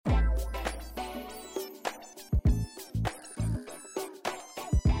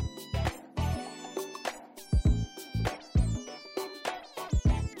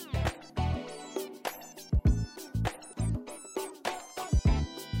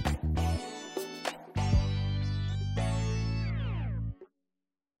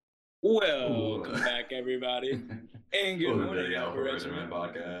Ooh. Welcome back, everybody, and good Welcome to morning, the Alpha Algorithm. Resume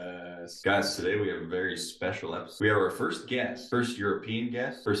Podcast. Guys, today we have a very special episode. We have our first guest, first European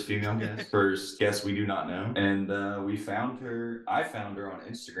guest, first female guest, first guest we do not know. And we found her, I found her on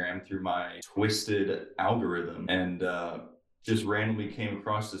Instagram through my twisted algorithm and just randomly came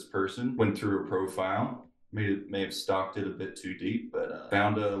across this person, went through her profile, may have stalked it a bit too deep, but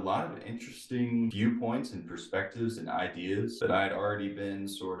found a lot of interesting viewpoints and perspectives and ideas that I'd already been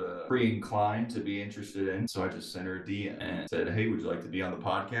sort of pre-inclined to be interested in. So I just sent her a DM and said, "Hey, would you like to be on the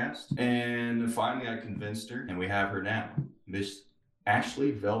podcast?" And finally, I convinced her, and we have her now, Miss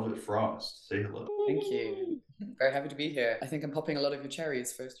Ashley Velvet Frost. Say hello. Thank you. Very happy to be here. I think I'm popping a lot of your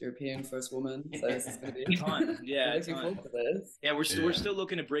cherries. First European, first woman. So this is going to be A ton, yeah, I'm a looking ton. forward to this. Yeah, we're Yeah. still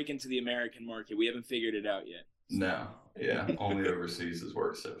looking to break into the American market. We haven't figured it out yet. No, yeah, only overseas has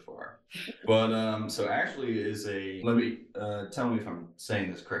worked so far. But so Ashley is let me tell me if I'm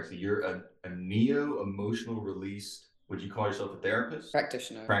saying this correctly. You're a neo emotional release. Would you call yourself a therapist?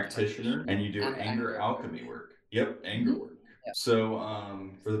 Practitioner. And you do And anger anger alchemy work. Yep, anger work. Yeah. So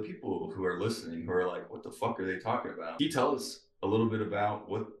for the people who are listening who are like, what the fuck are they talking about? Can you tell us a little bit about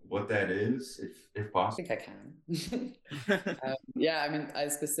what that is, if I possible? think I can. Yeah, I mean, I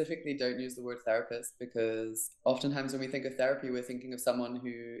specifically don't use the word therapist because oftentimes when we think of therapy, we're thinking of someone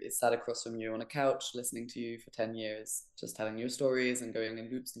who is sat across from you on a couch, listening to you for 10 years, just telling your stories and going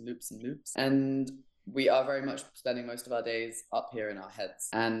in loops and loops and loops. And we are very much spending most of our days up here in our heads.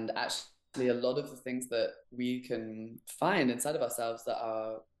 And actually, a lot of the things that we can find inside of ourselves that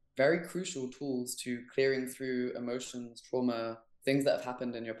are very crucial tools to clearing through emotions, trauma, things that have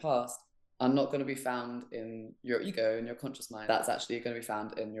happened in your past are not going to be found in your ego, in your conscious mind. That's actually going to be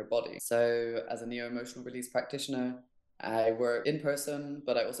found in your body. So as a neo-emotional release practitioner, I work in person,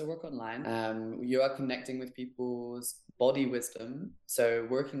 but I also work online. You are connecting with people's body wisdom. So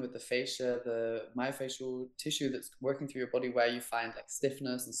working with the fascia, the myofascial tissue that's working through your body where you find like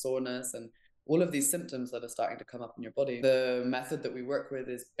stiffness and soreness and all of these symptoms that are starting to come up in your body. The method that we work with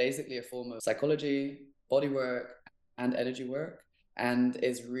is basically a form of psychology, body work, and energy work, and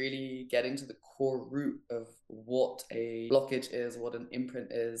is really getting to the core root of what a blockage is, what an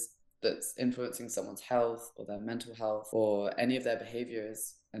imprint is that's influencing someone's health or their mental health or any of their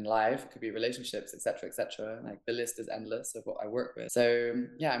behaviors in life. It could be relationships, etc., etc. Like the list is endless of what I work with. So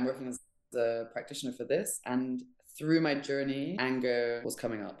yeah, I'm working as a practitioner for this, and through my journey, anger was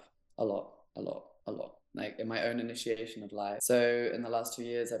coming up a lot, like in my own initiation of life. So in the last 2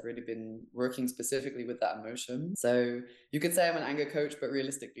 years, I've really been working specifically with that emotion. So you could say I'm an anger coach, but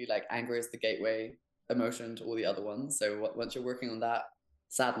realistically, like anger is the gateway emotion to all the other ones. So once you're working on that,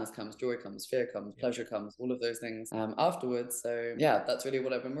 sadness comes, joy comes, fear comes, pleasure comes, all of those things afterwards. So yeah, that's really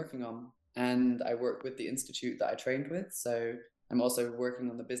what I've been working on. And I work with the institute that I trained with. So I'm also working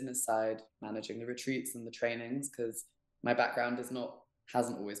on the business side, managing the retreats and the trainings, because my background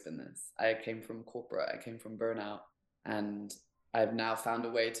hasn't always been this. I came from corporate, I came from burnout, and I've now found a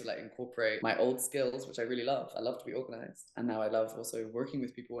way to like incorporate my old skills, which I really love. I love to be organized. And now I love also working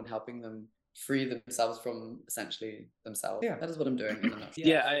with people and helping them free themselves from essentially themselves. Yeah, that is what I'm doing in a nutshell.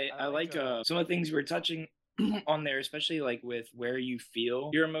 Yeah, I like some of the things we're touching on there, especially like with where you feel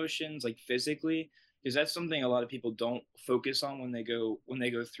your emotions, like physically, because that's something a lot of people don't focus on when they go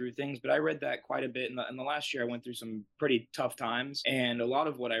through things. But I read that quite a bit in the last year. I went through some pretty tough times, and a lot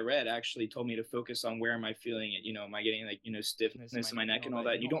of what I read actually told me to focus on where am I feeling it. Am I getting like stiffness in my neck and all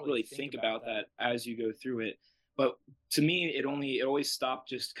that? You don't really think about that as you go through it. But to me, it always stopped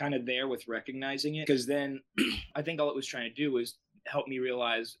just kind of there with recognizing it, because then I think all it was trying to do was help me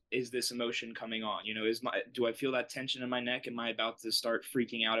realize, is this emotion coming on? Do I feel that tension in my neck? Am I about to start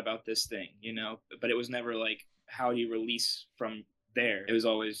freaking out about this thing? But it was never like, how do you release from there? It was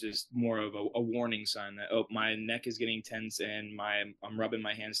always just more of a warning sign that, oh, my neck is getting tense and I'm rubbing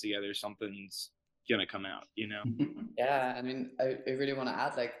my hands together, something's gonna come out. Yeah, I mean, I really want to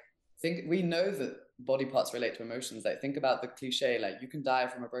add, like, we know that body parts relate to emotions. Like, think about the cliche, like, you can die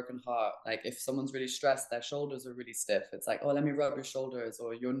from a broken heart. Like, if someone's really stressed, their shoulders are really stiff. It's like, oh, let me rub your shoulders,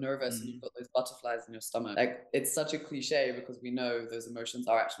 or you're nervous and you've got those butterflies in your stomach. Like, it's such a cliche because we know those emotions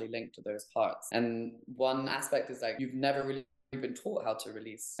are actually linked to those parts. And one aspect is like, you've never really been taught how to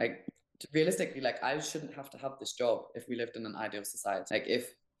release. Like, realistically, like, I shouldn't have to have this job if we lived in an ideal society. Like,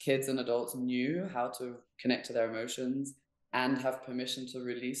 if kids and adults knew how to connect to their emotions and have permission to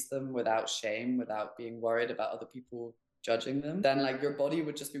release them without shame, without being worried about other people judging them, then like your body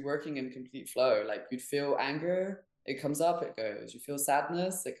would just be working in complete flow. Like, you'd feel anger, it comes up, it goes. You feel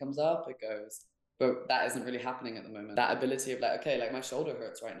sadness, it comes up, it goes. But that isn't really happening at the moment. That ability of like, okay, like my shoulder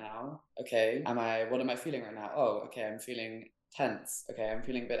hurts right now. Okay, what am I feeling right now? Oh, okay, I'm feeling tense. Okay, I'm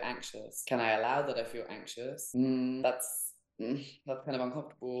feeling a bit anxious. Can I allow that I feel anxious? That's kind of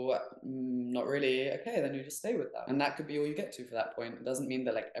uncomfortable. Not really. Okay, then you just stay with that. And that could be all you get to for that point. It doesn't mean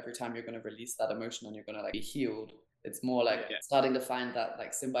that like every time you're going to release that emotion and you're going to like be healed. It's more like starting to find that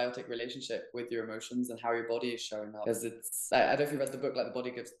like symbiotic relationship with your emotions and how your body is showing up. Because I don't know if you read the book, like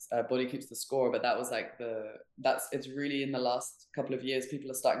the body keeps the score, but that was like it's really in the last couple of years,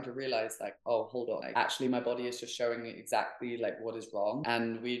 people are starting to realize like, oh, hold on, like actually my body is just showing me exactly like what is wrong.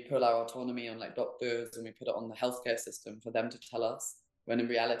 And we put our autonomy on like doctors and we put it on the healthcare system for them to tell us, when in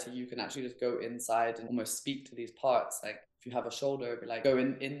reality you can actually just go inside and almost speak to these parts. Like if you have a shoulder, be like, go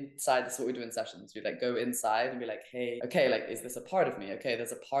inside. This is what we do in sessions. We like go inside and be like, hey, okay, like, is this a part of me? Okay,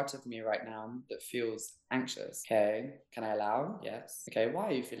 there's a part of me right now that feels anxious. Okay, can I allow? Yes. Okay, why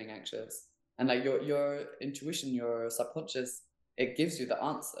are you feeling anxious? And like your intuition, your subconscious, it gives you the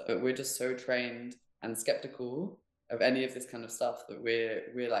answer. But we're just so trained and skeptical of any of this kind of stuff that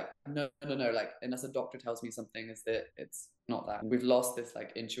we're like, no, like unless a doctor tells me something, is that it's not that. We've lost this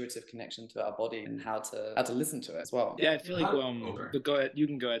like intuitive connection to our body and how to listen to it as well. Yeah, I feel like but go ahead, you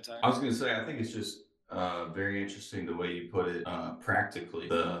can go ahead, Ty. I was gonna say, I think it's just very interesting the way you put it practically.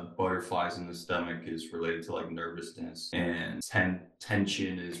 The butterflies in the stomach is related to like nervousness, and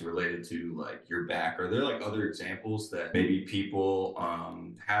tension is related to like your back. Are there like other examples that maybe people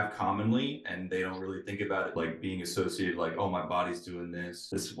have commonly and they don't really think about it like being associated, like, oh, my body's doing this.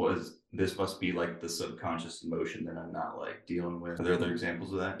 This must be like the subconscious emotion that I'm not like dealing with. Are there other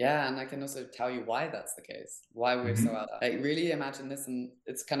examples of that? Yeah, and I can also tell you why that's the case, why we're so out. Like really imagine this, and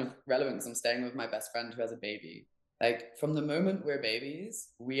it's kind of relevant because I'm staying with my best friend who has a baby. Like from the moment we're babies,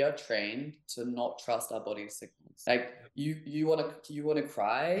 we are trained to not trust our body's signals. Like you wanna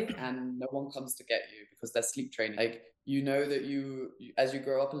cry and no one comes to get you because they're sleep training. Like you know that you as you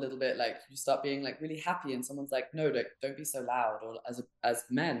grow up a little bit, like you start being like really happy and someone's like, no, don't be so loud. Or as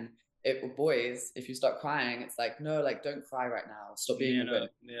men, boys, if you start crying, it's like, no, like don't cry right now, stop being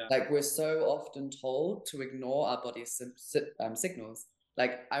like we're so often told to ignore our body's signals.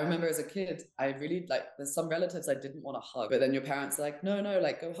 Like I remember as a kid, I really like there's some relatives I didn't want to hug, but then your parents are like, no,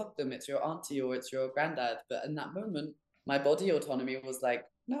 like go hug them, it's your auntie or it's your granddad. But in that moment, my body autonomy was like,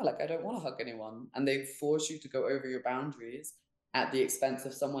 no, like I don't want to hug anyone. And they force you to go over your boundaries at the expense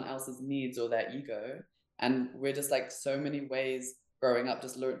of someone else's needs or their ego. And we're just like so many ways growing up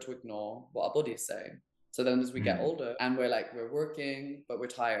just learned to ignore what our bodies say. So then as we get older and we're working, but we're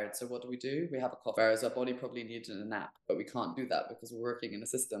tired. So what do? We have a cough. Whereas our body probably needed a nap, but we can't do that because we're working in a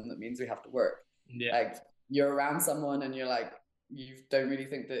system that means we have to work. Yeah. Like you're around someone and you're like, you don't really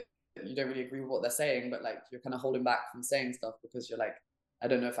agree with what they're saying, but like you're kind of holding back from saying stuff because you're like, I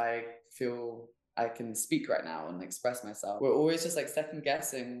don't know if I feel I can speak right now and express myself. We're always just like second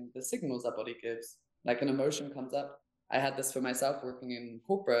guessing the signals our body gives. Like an emotion comes up. I had this for myself working in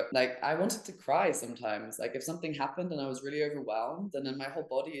corporate. Like I wanted to cry sometimes. Like if something happened and I was really overwhelmed, and then my whole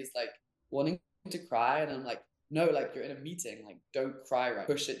body is like wanting to cry, and I'm like, no, like you're in a meeting, like don't cry, right?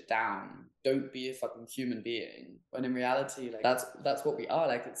 Push it down. Don't be a fucking human being. When in reality, like that's what we are.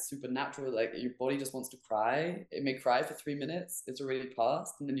 Like it's supernatural. Like your body just wants to cry. It may cry for 3 minutes. It's already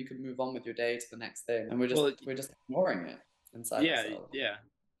passed, and then you can move on with your day to the next thing. And we're just ignoring it inside ourselves. Yeah.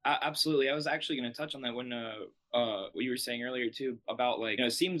 Absolutely. I was actually going to touch on that when what you were saying earlier too about like,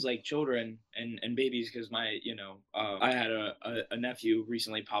 it seems like children and babies, because my I had a nephew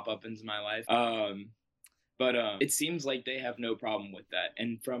recently pop up into my life, but it seems like they have no problem with that,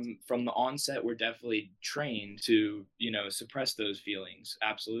 and from the onset we're definitely trained to suppress those feelings,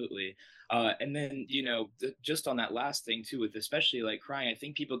 absolutely. And then just on that last thing too, with especially like crying, I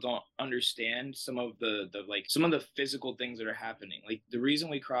think people don't understand some of the physical things that are happening. Like the reason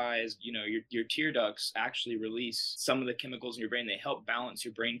we cry is your tear ducts actually release some of the chemicals in your brain. They help balance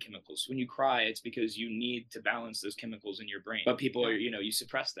your brain chemicals. When you cry, it's because you need to balance those chemicals in your brain. But people are you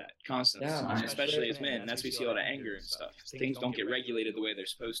suppress that constantly, especially as men. And that's why you see a lot of anger and stuff. Things don't get regulated the way they're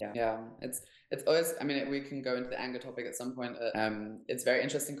supposed to. Yeah, it's always. I mean, we can go into the anger topic at some point. It's very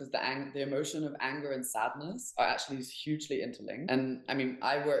interesting because the emotion of anger and sadness are actually hugely interlinked. And I mean,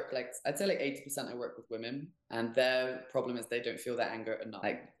 I work I'd say 80% I work with women, and their problem is they don't feel their anger enough.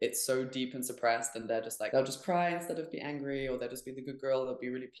 Like it's so deep and suppressed, and they're just like they'll just cry instead of be angry, or they'll just be the good girl. They'll be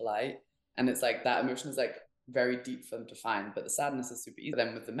really polite, and it's like that emotion is like very deep for them to find. But the sadness is super easy. But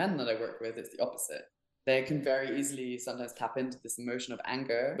then with the men that I work with, it's the opposite. They can very easily sometimes tap into this emotion of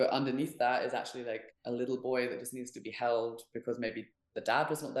anger, but underneath that is actually like a little boy that just needs to be held because maybe the dad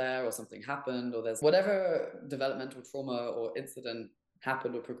was not there or something happened, or there's whatever developmental trauma or incident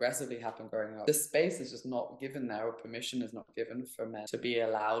happened or progressively happened growing up. The space is just not given there, or permission is not given for men to be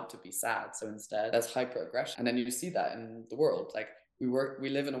allowed to be sad. So instead, there's hyper-aggression. And then you see that in the world. Like, we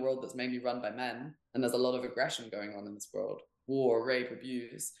live in a world that's mainly run by men, and there's a lot of aggression going on in this world. War, rape,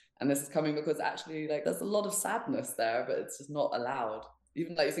 abuse. And this is coming because actually, like, there's a lot of sadness there, but it's just not allowed.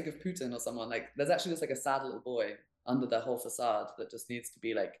 Even like you think of Putin or someone, like there's actually just like a sad little boy under their whole facade that just needs to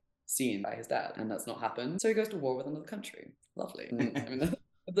be like seen by his dad, and that's not happened. So he goes to war with another country. Lovely. I mean,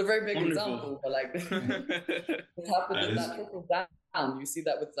 it's a very big example, but like it happened in that trickle down. You see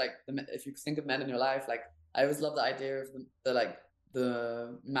that with like if you think of men in your life, like I always love the idea of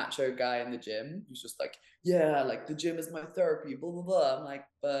the macho guy in the gym who's just like, yeah, like the gym is my therapy, blah blah blah. I'm like,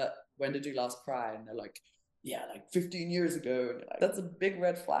 but when did you last cry? And they're like, yeah, like 15 years ago. And you're like, that's a big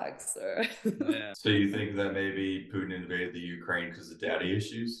red flag, sir. Yeah. So you think that maybe Putin invaded the Ukraine because of daddy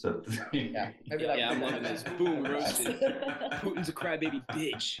issues? Yeah, maybe like I'm loving this. Boom, roasted. Putin's a crybaby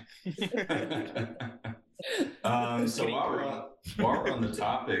bitch. So while we're on the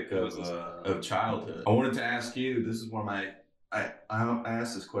topic of childhood, I wanted to ask you. This is one of my I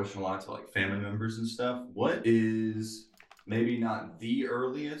ask this question a lot to like family members and stuff. What is maybe not the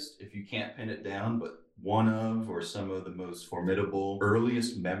earliest, if you can't pin it down, but one of or some of the most formidable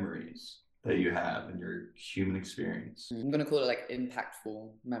earliest memories that you have in your human experience? I'm going to call it like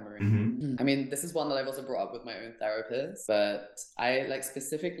impactful memory. Mm-hmm. I mean, this is one that I've also brought up with my own therapist, but I like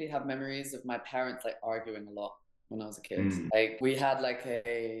specifically have memories of my parents like arguing a lot when I was a kid. Like we had like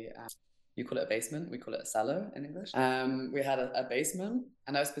you call it a basement, we call it a cellar in English. We had a basement,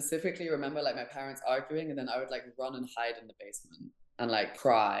 and I specifically remember like my parents arguing, and then I would like run and hide in the basement and like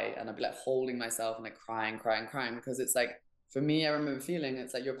cry, and I'd be like holding myself and like crying because it's like, for me, I remember feeling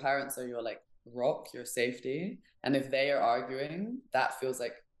it's like your parents are your like rock, your safety, and if they are arguing, that feels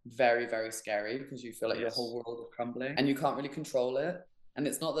like very, very scary because you feel like your whole world is crumbling and you can't really control it. And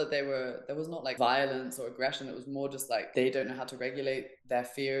it's not that there was not like violence or aggression. It was more just like they don't know how to regulate their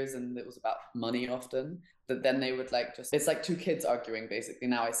fears, and it was about money often. That then they would like it's like two kids arguing basically.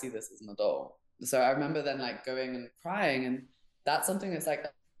 Now I see this as an adult. So I remember then like going and crying, and that's something that's like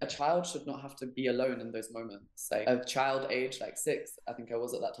a child should not have to be alone in those moments. Like a child age like 6, I think I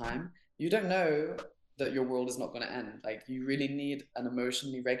was at that time, you don't know that your world is not going to end. Like you really need an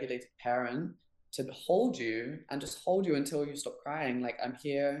emotionally regulated parent to hold you and just hold you until you stop crying. Like, I'm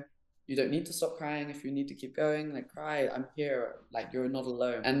here. You don't need to stop crying. If you need to keep going, like cry, I'm here. Like, you're not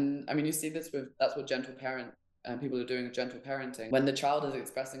alone. And I mean, you see this that's what gentle parent and people are doing gentle parenting. When the child is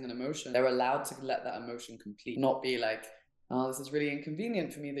expressing an emotion, they're allowed to let that emotion complete, not be like, oh, this is really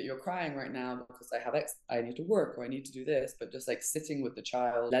inconvenient for me that you're crying right now because I need to work or I need to do this, but just like sitting with the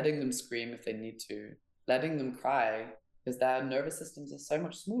child, letting them scream if they need to, letting them cry, because their nervous systems are so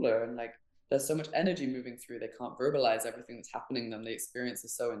much smaller, and like there's so much energy moving through, they can't verbalize everything that's happening to them. The experience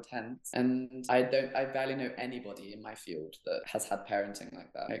is so intense. And I barely know anybody in my field that has had parenting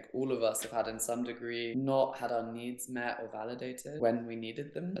like that. Like all of us have had in some degree not had our needs met or validated when we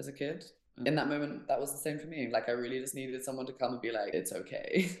needed them as a kid. In that moment, that was the same for me. Like I really just needed someone to come and be like, it's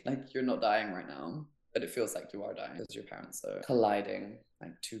okay. Like you're not dying right now, but it feels like you are dying because your parents are colliding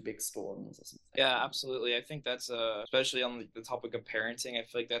like two big storms or something. Yeah, absolutely. I think that's especially on the topic of parenting, I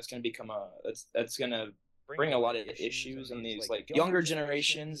feel like that's going to become that's going to bring a lot of issues in these like younger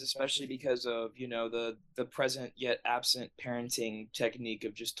generations, especially because of, you know, the present yet absent parenting technique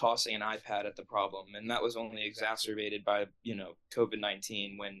of just tossing an iPad at the problem. And that was only exacerbated by, you know,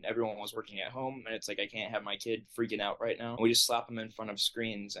 COVID-19 when everyone was working at home, and it's like, I can't have my kid freaking out right now. We just slap them in front of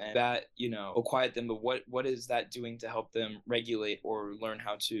screens, and that, you know, will quiet them. But what is that doing to help them regulate or learn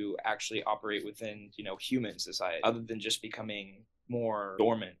how to actually operate within, you know, human society, other than just becoming more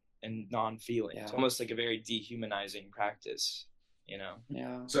dormant and non-feeling? It's almost like a very dehumanizing practice, you know?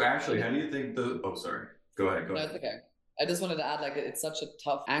 Yeah. So Ashley, how do you think sorry. Go ahead. No, it's okay. I just wanted to add, like, it's such a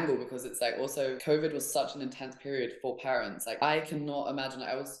tough angle because it's like also COVID was such an intense period for parents. Like, I cannot imagine, like,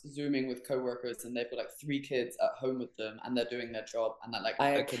 I was Zooming with coworkers and they've got like 3 kids at home with them and they're doing their job, and that, like,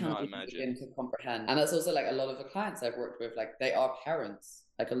 I cannot even begin to comprehend. And that's also like a lot of the clients I've worked with, like, they are parents.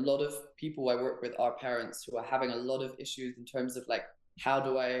 Like, a lot of people I work with are parents who are having a lot of issues in terms of like, how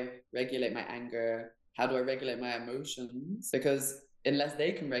do I regulate my anger? How do I regulate my emotions? Because unless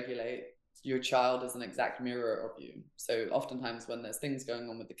they can regulate, your child is an exact mirror of you. So oftentimes when there's things going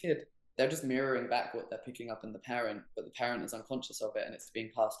on with the kid, they're just mirroring back what they're picking up in the parent, but the parent is unconscious of it and it's being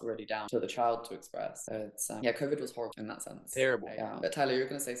passed already down to the child to express. So it's, COVID was horrible in that sense. Terrible. Yeah. But Tyler, you were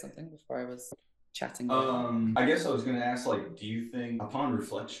going to say something before I was chatting? I guess I was going to ask, like, do you think, upon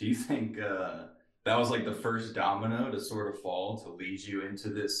reflection, do you think that was like the first domino to sort of fall to lead you into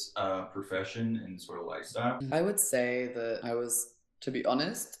this profession and sort of lifestyle? I would say that I was to be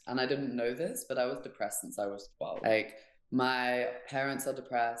honest, and I didn't know this, but I was depressed since I was 12. Like, my parents are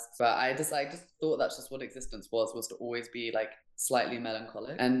depressed, but I just thought that's just what existence was to always be like slightly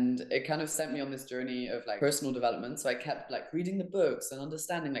melancholic. And it kind of sent me on this journey of like personal development. So I kept like reading the books and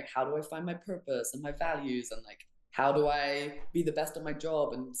understanding like, how do I find my purpose and my values, and like, how do I be the best at my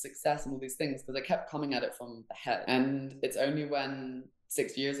job and success and all these things? Because I kept coming at it from the head. And it's only when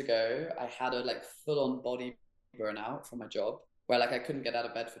 6 years ago I had a like full-on body burnout from my job, where like I couldn't get out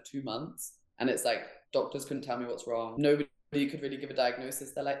of bed for 2 months, and it's like doctors couldn't tell me what's wrong. Nobody could really give a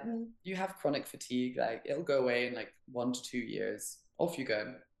diagnosis. They're like, you have chronic fatigue, like it'll go away in like 1 to 2 years. Off you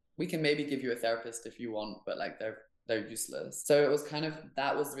go. We can maybe give you a therapist if you want, but like they're useless. So it was kind of,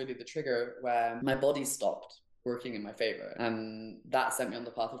 that was really the trigger where my body stopped working in my favor, and that sent me on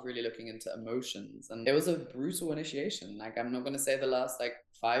the path of really looking into emotions. And it was a brutal initiation. Like, I'm not going to say the last like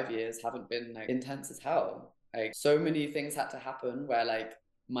 5 years haven't been like intense as hell. Like, so many things had to happen where like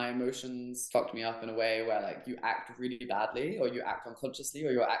my emotions fucked me up in a way where like you act really badly, or you act unconsciously,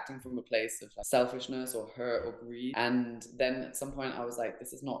 or you're acting from a place of like selfishness or hurt or greed. And then at some point I was like,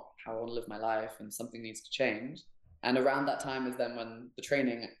 this is not how I want to live my life, and something needs to change. And around that time is then when the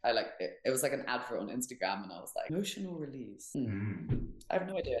training, I like it was like an advert on Instagram, and I was like, emotional release. I have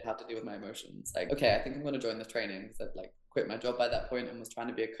no idea how to deal with my emotions. Like, okay, I think I'm going to join this training, because I'd like quit my job by that point and was trying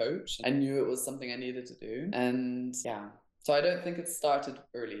to be a coach. I knew it was something I needed to do. And yeah, so I don't think it started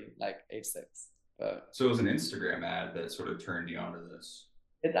early, like age 6. But so it was an Instagram ad that sort of turned you onto this.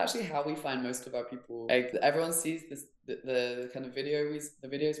 It's actually how we find most of our people. Like, everyone sees this, the kind of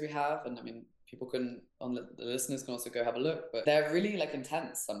videos we have, and I mean, people can, the listeners can also go have a look, but they're really like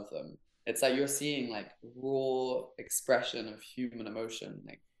intense, some of them. It's like you're seeing like raw expression of human emotion,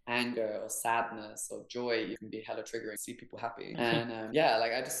 like anger or sadness or joy. You can be hella triggering, see people happy. And yeah,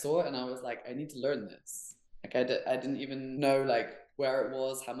 like I just saw it and I was like, I need to learn this. Like I didn't even know like where it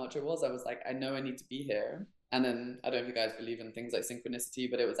was, how much it was. I was like, I know I need to be here. And then, I don't know if you guys believe in things like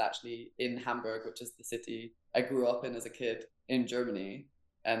synchronicity, but it was actually in Hamburg, which is the city I grew up in as a kid in Germany.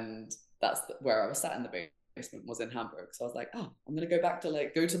 And that's where I was sat in the basement, was in Hamburg. So I was like, oh, I'm going to go back to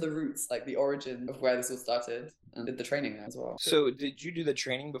like, go to the roots, like the origin of where this all started, and did the training there as well. So did you do the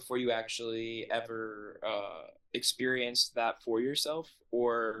training before you actually ever experienced that for yourself?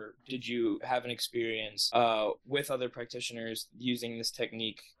 Or did you have an experience with other practitioners using this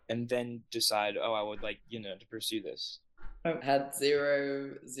technique and then decide, oh, I would like, to pursue this? I had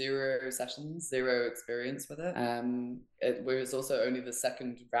zero sessions, zero experience with it. It was also only the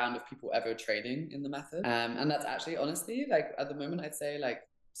second round of people ever training in the method. And that's actually, honestly, like at the moment, I'd say like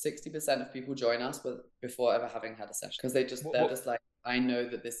 60% of people join us before ever having had a session, because they're just like, I know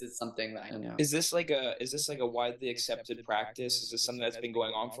that this is something that I know. Is this like a widely accepted practice? Is this something that's been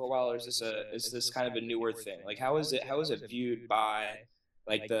going on for a while, or is this kind of a newer thing? Like, how is it viewed by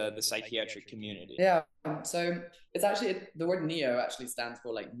like the psychiatric community? Yeah, so it's actually, the word neo actually stands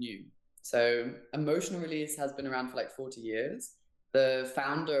for like new. So emotional release has been around for like 40 years. The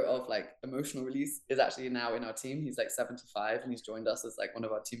founder of like emotional release is actually now in our team. He's like 75 and he's joined us as like one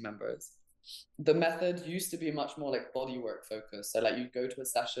of our team members. The method used to be much more like body work focused. So like you go to a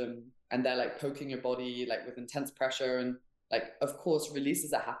session and they're like poking your body like with intense pressure, and like, of course,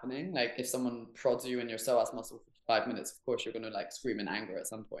 releases are happening. Like if someone prods you in your psoas muscle for 5 minutes, of course, you're going to like scream in anger at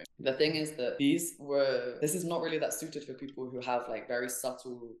some point. The thing is that this is not really that suited for people who have like very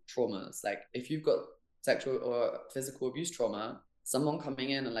subtle traumas. Like if you've got sexual or physical abuse trauma, someone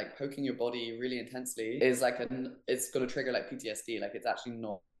coming in and like poking your body really intensely is like it's going to trigger like PTSD. Like it's actually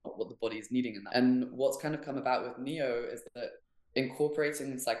not what the body is needing in that. And what's kind of come about with Neo is that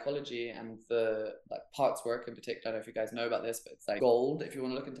incorporating psychology and the like parts work in particular, I don't know if you guys know about this, but it's like gold. If you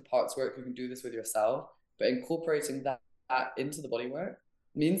want to look into parts work, you can do this with yourself, but incorporating that into the body work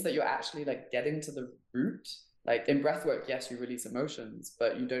means that you're actually like getting to the root. Like in breath work, yes, you release emotions,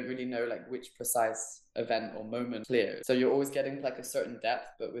 but you don't really know like which precise event or moment clears. So you're always getting like a certain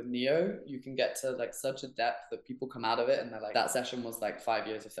depth, but with Neo, you can get to like such a depth that people come out of it and they're like, that session was like 5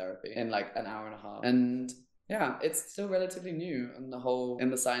 years of therapy in like an hour and a half. And yeah, it's still relatively new in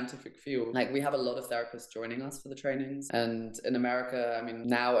the scientific field. Like we have a lot of therapists joining us for the trainings. And in America, I mean,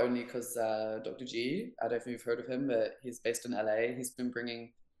 now only because Dr. G, I don't know if you've heard of him, but he's based in LA. He's been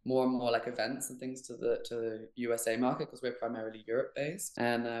bringing more and more like events and things to the USA market, because we're primarily Europe based.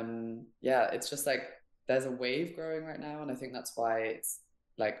 And yeah, it's just like there's a wave growing right now. And I think that's why it's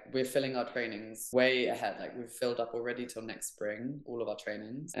like we're filling our trainings way ahead. Like we've filled up already till next spring, all of our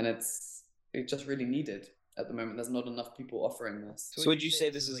trainings. And it's just really needed at the moment. There's not enough people offering this. So would you say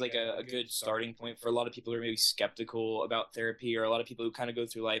this is like a good starting point for a lot of people who are maybe skeptical about therapy, or a lot of people who kind of go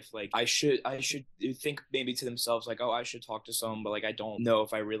through life like I should think maybe to themselves like, oh, I should talk to someone, but like I don't know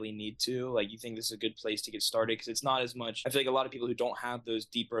if I really need to. Like, you think this is a good place to get started? Because it's not as much. I feel like a lot of people who don't have those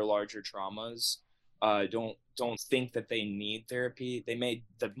deeper, larger traumas don't think that they need therapy. They may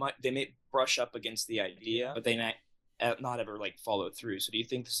brush up against the idea, but they not ever like follow through. So do you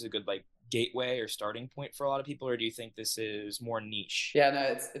think this is a good like gateway or starting point for a lot of people, or do you think this is more niche? Yeah, no,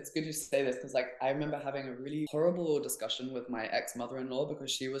 it's good you say this, because like I remember having a really horrible discussion with my ex-mother-in-law, because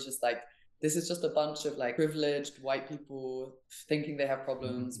she was just like, this is just a bunch of like privileged white people thinking they have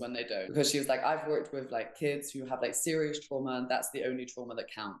problems when they don't. Because she was like, I've worked with like kids who have like serious trauma, and that's the only trauma that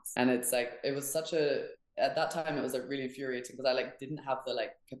counts. And it's like, it was such a, at that time it was like really infuriating, because I like didn't have the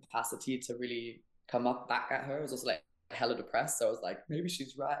like capacity to really come up back at her. I was also like hella depressed, so I was like, maybe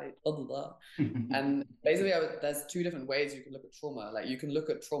she's right, blah blah blah. And basically there's two different ways you can look at trauma. Like, you can look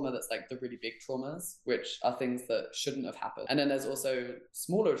at trauma that's like the really big traumas, which are things that shouldn't have happened, and then there's also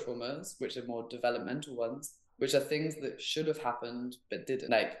smaller traumas, which are more developmental ones, which are things that should have happened but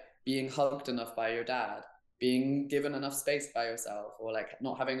didn't, like being hugged enough by your dad, being given enough space by yourself, or like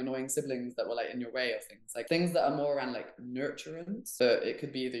not having annoying siblings that were like in your way, of things like things that are more around like nurturance. So it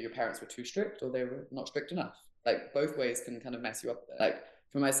could be that your parents were too strict, or they were not strict enough. Like, both ways can kind of mess you up there. Like,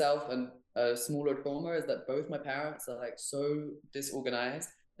 for myself, and a smaller trauma is that both my parents are like so disorganized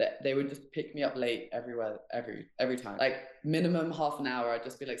that they would just pick me up late every time. Like, minimum half an hour, I'd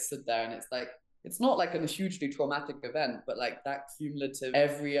just be like sit there, and it's like, it's not like a hugely traumatic event, but like that cumulative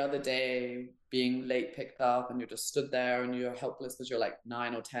every other day being late picked up, and you're just stood there and you're helpless because you're like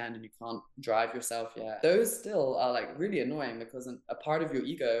 9 or 10 and you can't drive yourself yet. Those still are like really annoying, because a part of your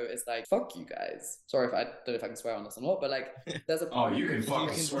ego is like, fuck you guys. Sorry if I don't know if I can swear on this or not, but like there's a part you can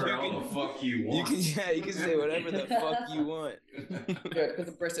fucking swear all the fuck you want. You can say whatever the fuck you want. Good, because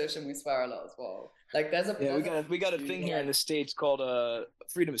I'm British and we swear a lot as well. Like, there's a we got a thing here in the States called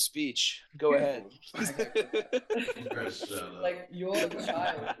freedom of speech. Go ahead. Like, your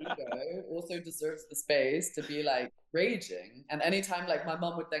child ego also deserves the space to be like raging. And anytime like my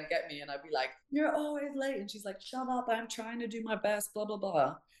mom would then get me and I'd be like, you're always late, and she's like, shut up, I'm trying to do my best, blah blah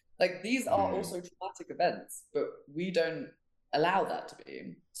blah. Like, these are also traumatic events, but we don't allow that to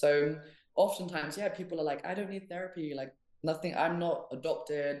be. So oftentimes, yeah, people are like, I don't need therapy, like nothing, I'm not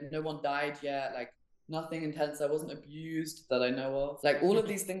adopted, no one died yet, like nothing intense, I wasn't abused that I know of. Like, all of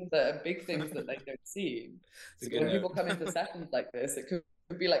these things that are big things that they don't see. So when people come into sessions like this, it could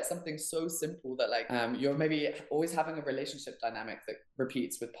be like something so simple that like you're maybe always having a relationship dynamic that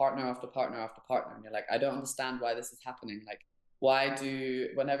repeats with partner after partner after partner, and you're like, I don't understand why this is happening. Like,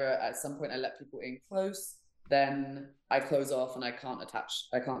 whenever at some point I let people in close, then I close off and I can't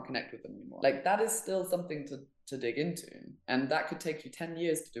connect with them anymore. Like, that is still something to dig into, and that could take you 10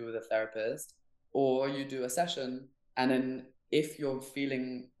 years to do with a therapist. Or you do a session, and then if you're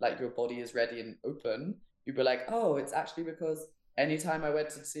feeling like your body is ready and open, you'd be like, oh, it's actually because anytime I went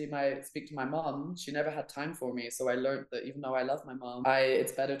to speak to my mom, she never had time for me. So I learned that even though I love my mom,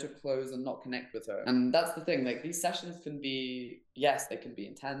 it's better to close and not connect with her. And that's the thing. Like, these sessions can be, yes, they can be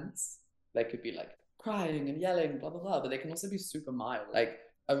intense. They could be like crying and yelling, blah, blah, blah. But they can also be super mild. Like,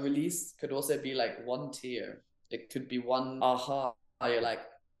 a release could also be like one tear. It could be one aha. You're like,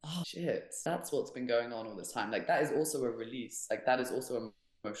 oh shit, that's what's been going on all this time. Like, that is also a release. Like, that is also an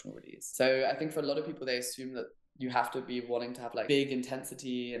emotional release. So I think for a lot of people, they assume that you have to be wanting to have like big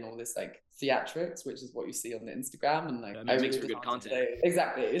intensity and all this like theatrics, which is what you see on the Instagram. And like, that makes for good content.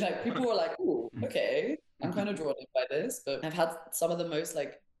 Exactly. Like, people are like, oh, okay, I'm kind of drawn in by this. But I've had some of the most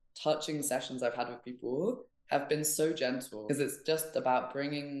like touching sessions I've had with people have been so gentle, because it's just about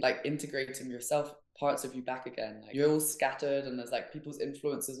integrating yourself, parts of you back again. Like, you're all scattered, and there's like people's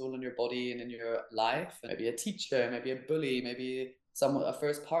influences all in your body and in your life. Maybe a teacher, maybe a bully, maybe a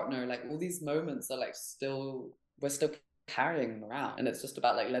first partner. Like, all these moments are like we're still carrying them around, and it's just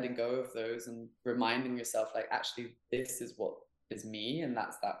about like letting go of those and reminding yourself like, actually, this is what is me, and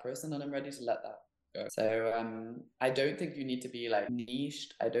that's that person, and I'm ready to let that go. So I don't think you need to be like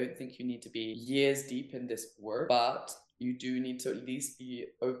niched. I don't think you need to be years deep in this work, but you do need to at least be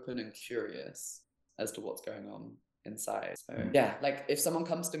open and curious as to what's going on inside. So yeah, like, if someone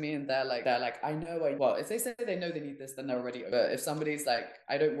comes to me and they're like, if they say they know they need this, then they're already. But if somebody's like,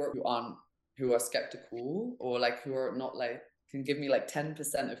 I don't work who are skeptical, or like who are not like, can give me like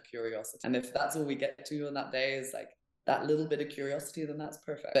 10% of curiosity, and if that's all we get to on that day is like that little bit of curiosity, then that's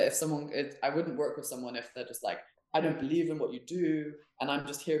perfect. But if I wouldn't work with someone if they're just like, I don't believe in what you do, and I'm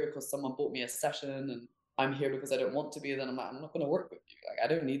just here because someone bought me a session, and I'm here because I don't want to be, then I'm like, I'm not going to work with you. Like, I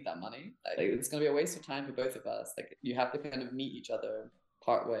don't need that money. Like, it's going to be a waste of time for both of us. Like, you have to kind of meet each other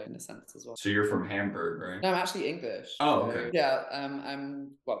part way in a sense as well. So you're from Hamburg, right? No, I'm actually English. Oh, so, okay. yeah,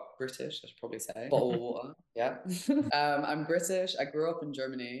 I'm British, I should probably say. Bottle of water, yeah. I'm British. I grew up in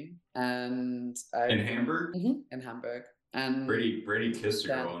Germany, and in Hamburg. In Hamburg. And Brady kissed a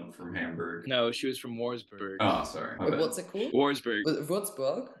girl from Hamburg. No, she was from Warsburg. Oh, sorry. What's it called? Warsburg.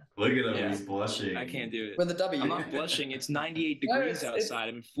 Wurzburg. Look at him, he's blushing. I can't do it. With a W. I'm not blushing. It's 98 degrees outside.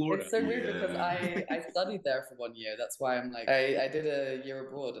 I'm in Florida. It's so weird because I studied there for 1 year. That's why I'm like, I did a year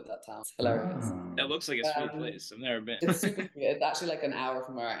abroad at that time. It's hilarious. That looks like a sweet place. I've never been. It's super sweet. It's actually like an hour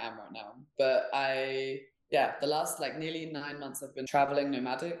from where I am right now. But the last like nearly 9 months I've been traveling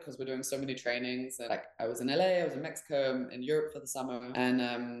nomadic because we're doing so many trainings. And, like I was in LA, I was in Mexico, I'm in Europe for the summer, and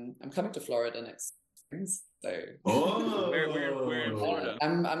I'm coming to Florida next spring. So where in Florida?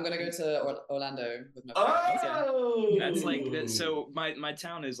 I'm gonna go to Orlando with my parents. Oh, that's like that. So my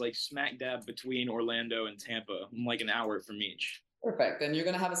town is like smack dab between Orlando and Tampa. I'm like an hour from each. Perfect. Then you're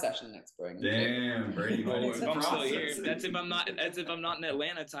gonna have a session next spring. Damn, Brady. If I'm still here. That's if I'm not in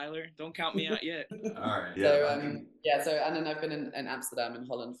Atlanta, Tyler. Don't count me out yet. All right. Yeah. So and then I've been in Amsterdam and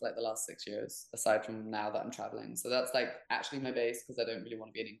Holland for like the last 6 years, aside from now that I'm traveling. So that's like actually my base because I don't really want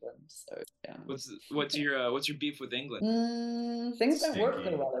to be in England. So yeah. What's your beef with England? Things don't work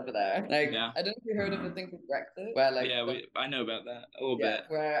so well over there. Like I don't know if you heard of the thing called Brexit, where like I know about that a little bit.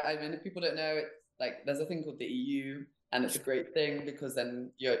 Where I mean, if people don't know, it's like there's a thing called the EU. And it's a great thing because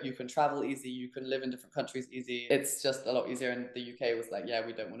then you can travel easy, you can live in different countries easy. It's just a lot easier. And the UK was like, yeah,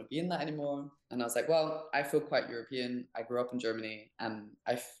 we don't want to be in that anymore. And I was like, well, I feel quite European. I grew up in Germany, and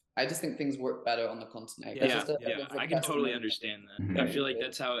I just think things work better on the continent. I can totally understand that. Mm-hmm. I feel like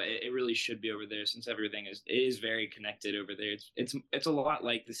that's how it really should be over there, since everything is very connected over there. It's a lot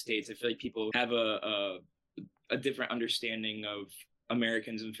like the States. I feel like people have a different understanding of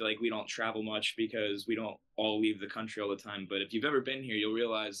Americans and feel like we don't travel much because we don't all leave the country all the time. But if you've ever been here, you'll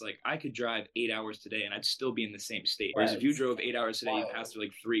realize like I could drive 8 hours today and I'd still be in the same state. Whereas if you drove 8 hours today, you passed through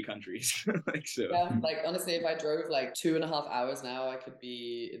like 3 countries. Like honestly, if I drove like 2.5 hours now, I could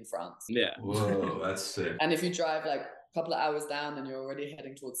be in France. Yeah. Whoa, that's sick. And if you drive like a couple of hours down, then you're already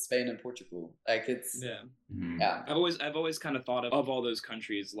heading towards Spain and Portugal. Like it's I've always kind of thought of all those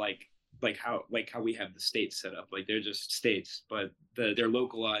countries like how we have the states set up. Like they're just states, but they're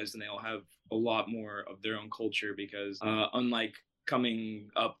localized and they all have a lot more of their own culture because unlike coming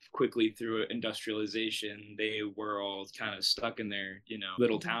up quickly through industrialization, they were all kind of stuck in their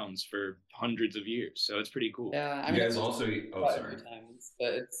little towns for hundreds of years. So it's pretty cool. Yeah, I mean, you guys also times,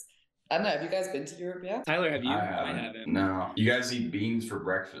 but it's I don't know. Have you guys been to Europe yet? Tyler, have you? I haven't. No. You guys eat beans for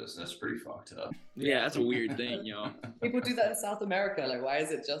breakfast. That's pretty fucked up. Yeah, that's a weird thing, People do that in South America. Like, why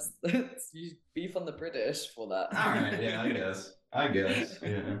is it just you beef on the British for that? All right. Yeah, I guess.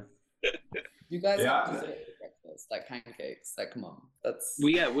 Yeah. You guys have to sit for breakfast, like pancakes. Like, come on. That's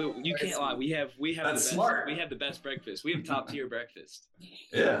you can't lie. We have that's smart. We have the best breakfast. We have top tier breakfast.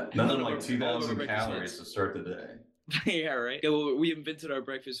 Yeah, nothing like 2,000 calories to start the day. Yeah, right. Yeah, well, we invented our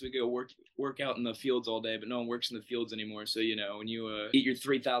breakfast. We go work out in the fields all day, but no one works in the fields anymore. So when you eat your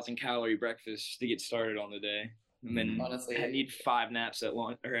 3,000 calorie breakfast to get started on the day, and then honestly, I need 5 naps at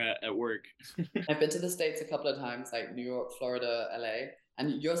lunch or at work. I've been to the States a couple of times, like New York, Florida, LA,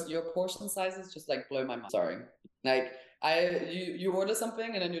 and your portion sizes just like blow my mind. Sorry, like you order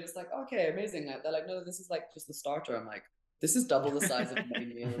something and then you're just like, okay, amazing. Like, they're like, no, this is like just the starter. I'm like, this is double the size of my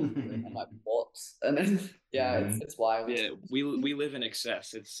meal. I'm like, what? And then it's wild. Yeah, we live in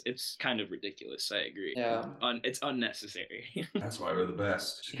excess. It's kind of ridiculous. I agree. Yeah, it's unnecessary. That's why we're the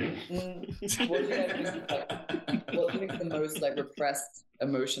best. What do you guys think? What do you think the most like repressed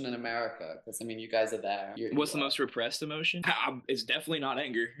emotion in America? Because I mean, you guys are there. What's the most repressed emotion? It's definitely not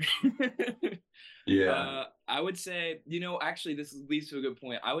anger. Yeah. I would say, actually, this leads to a good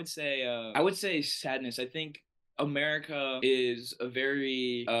point. I would say sadness. I think America is a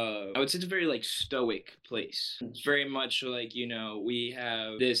very I would say it's a very like stoic place. It's very much like we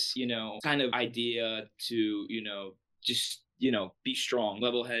have this kind of idea to just be strong,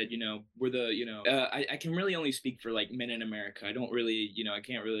 level head. We're the I can really only speak for like men in America. I don't really I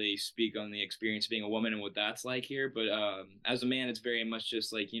can't really speak on the experience of being a woman and what that's like here, but as a man it's very much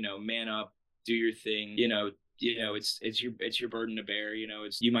just like man up, do your thing. It's your burden to bear.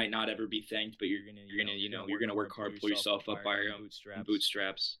 You might not ever be thanked, but you're gonna work hard, pull yourself up by your own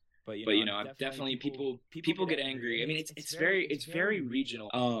bootstraps. but I'm definitely people get angry. I mean, it's very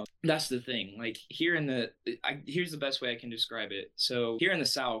regional. That's the thing. Like here here's the best way I can describe it. So here in the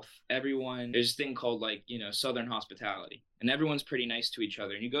South, there's this thing called like Southern hospitality, and everyone's pretty nice to each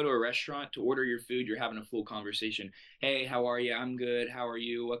other. And you go to a restaurant to order your food, you're having a full conversation. Hey, how are you? I'm good. How are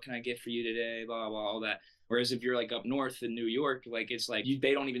you? What can I get for you today? Blah blah, all that. Whereas if you're like up north in New York, like it's like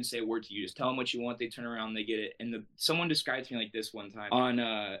they don't even say a word to you. Just tell them what you want. They turn around, they get it. And someone described to me like this one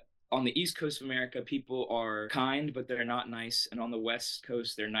time on the East Coast of America, people are kind, but they're not nice. And on the West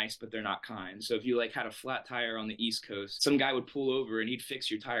Coast, they're nice, but they're not kind. So if you like had a flat tire on the East Coast, some guy would pull over and he'd fix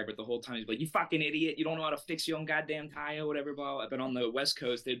your tire, but the whole time he'd be like, you fucking idiot. You don't know how to fix your own goddamn tire, whatever, blah, blah. But on the West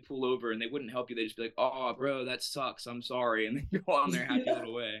Coast, they'd pull over and they wouldn't help you. They'd just be like, oh, bro, that sucks. I'm sorry. And then go on their happy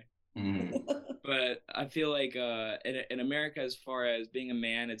little way. But I feel like in America, as far as being a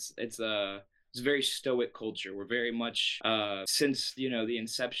man, it's a very stoic culture. We're very much since the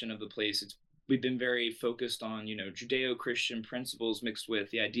inception of the place, we've been very focused on Judeo-Christian principles mixed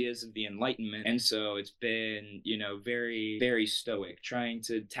with the ideas of the Enlightenment, and so it's been very, very stoic, trying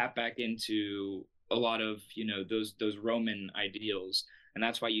to tap back into a lot of those Roman ideals. And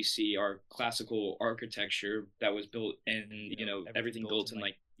that's why you see our classical architecture that was built in everything built in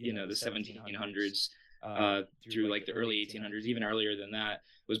like the 1700s through like the early 1800s, even earlier than that,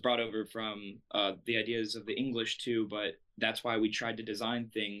 was brought over from the ideas of the English too. But that's why we tried to design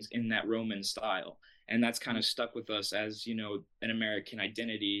things in that Roman style, and that's kind of stuck with us as an American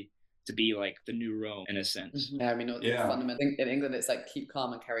identity, to be like the new Rome in a sense. Yeah, I mean, fundamental in England, it's like keep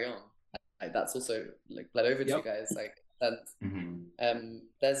calm and carry on. Like that's also like bled over to you guys, like.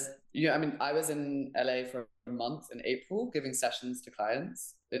 There's I mean, I was in LA for a month in April giving sessions to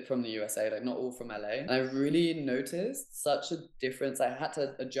clients from the USA, like not all from LA, and I really noticed such a difference. I had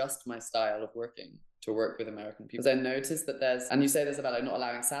to adjust my style of working to work with American people, because I noticed that and you say this about like not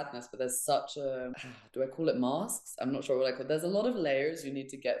allowing sadness, but there's such a do I call it masks? I'm not sure what I call it. There's a lot of layers you need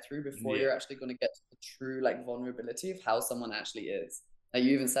to get through before you're actually going to get to the true like vulnerability of how someone actually is. Like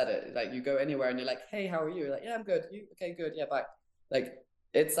you even said it, like you go anywhere and you're like, hey, how are you? You're like, yeah, I'm good. You? Okay, good. Yeah, bye. Like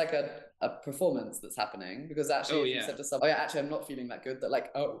it's like a performance that's happening, because actually if you said to someone, oh yeah, actually I'm not feeling that good, that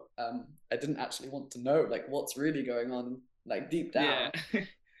like, I didn't actually want to know like what's really going on like deep down. Yeah.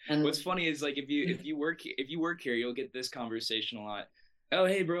 And what's funny is like if you work here, you'll get this conversation a lot. Oh,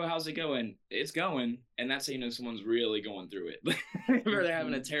 hey, bro, how's it going? It's going. And that's how you know someone's really going through it. Or they're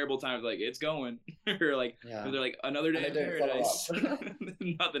having a terrible time, like, it's going. Or like, or they're like, another day in paradise.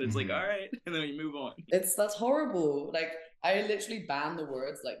 Not that it's like, all right. And then you move on. That's horrible. Like, I literally ban the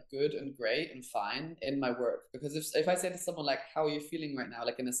words like good and great and fine in my work. Because if I say to someone, like, how are you feeling right now?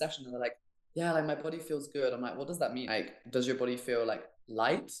 Like in a session, and they're like, yeah, like my body feels good. I'm like, what does that mean? Like, does your body feel like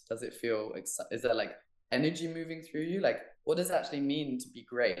light? Does it feel, is there like energy moving through you? Like, what does it actually mean to be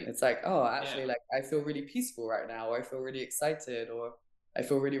great? It's like, oh, actually, like I feel really peaceful right now, or I feel really excited, or I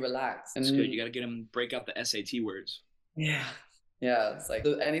feel really relaxed. And that's good. You got to get them, break out the SAT words. Yeah. It's like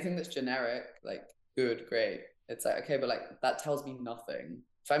anything that's generic, like good, great. It's like, okay, but like that tells me nothing.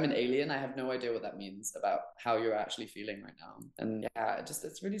 If I'm an alien, I have no idea what that means about how you're actually feeling right now. And yeah,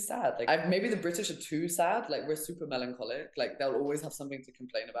 it's really sad. Like maybe the British are too sad. Like we're super melancholic. Like they'll always have something to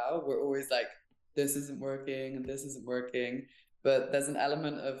complain about. We're always like, this isn't working and this isn't working. But there's an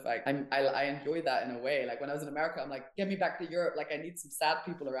element of like, I enjoy that in a way. Like when I was in America, I'm like, get me back to Europe. Like I need some sad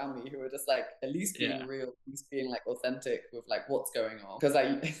people around me who are just like, at least being real, at least being like authentic with like what's going on. Because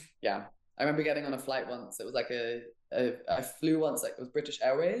I remember getting on a flight once. It was like I flew once, like it was British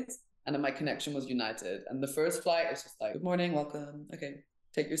Airways, and then my connection was United. And the first flight is just like, good morning, welcome. Okay,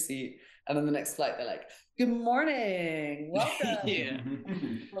 take your seat. And then the next flight, they're like, good morning, welcome. Yeah.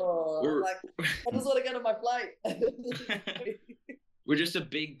 I'm like, I just want to get on my flight. We're just a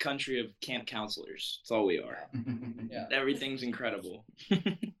big country of camp counselors. That's all we are. Yeah. Everything's incredible.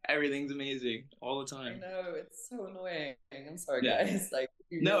 Everything's amazing all the time. I know, it's so annoying. I'm sorry, guys. Like,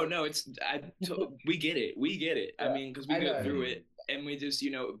 no, we get it. We get it. Yeah. I mean, because we go through it. And we just,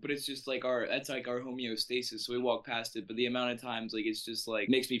 but it's just like that's like our homeostasis. So we walk past it. But the amount of times, like, it's just like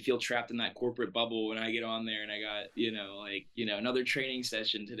makes me feel trapped in that corporate bubble when I get on there and I got, another training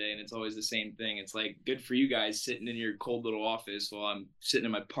session today. And it's always the same thing. It's like, good for you guys sitting in your cold little office while I'm sitting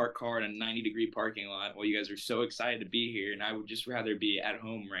in my parked car in a 90-degree parking lot while you guys are so excited to be here. And I would just rather be at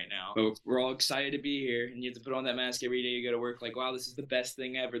home right now. But we're all excited to be here. And you have to put on that mask every day you go to work. Like, wow, this is the best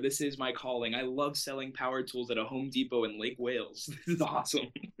thing ever. This is my calling. I love selling power tools at a Home Depot in Lake Wales. This is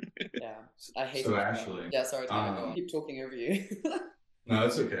awesome. Yeah, I hate so Ashley. Yeah, sorry, I keep talking over you. No,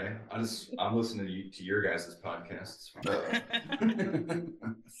 it's okay. I'm listening to your guys' podcasts. I'm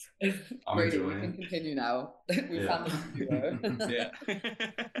Brady, enjoying we can it. continue now. We found the duo. Yeah.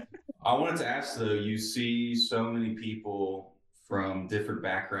 I wanted to ask though, you see so many people from different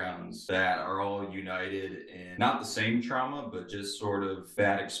backgrounds that are all united in not the same trauma, but just sort of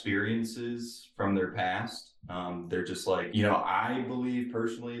bad experiences from their past. They're just like, I believe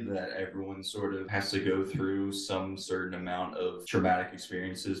personally that everyone sort of has to go through some certain amount of traumatic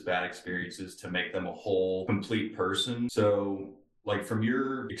experiences, bad experiences to make them a whole, complete person. So like from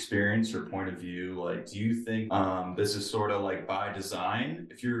your experience or point of view, like do you think this is sort of like by design?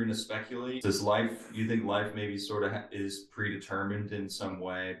 If you're going to speculate, you think life maybe sort of is predetermined in some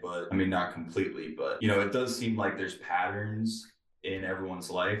way, but I mean not completely, but it does seem like there's patterns in everyone's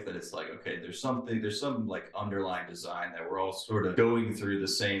life that it's like, okay, there's some like underlying design that we're all sort of going through the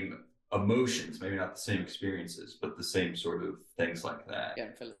same emotions, maybe not the same experiences, but the same sort of things like that.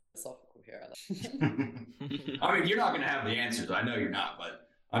 Getting philosophical here. I mean, you're not going to have the answers. I know you're not, but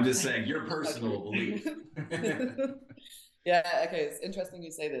I'm just saying your personal belief. Yeah, okay, it's interesting you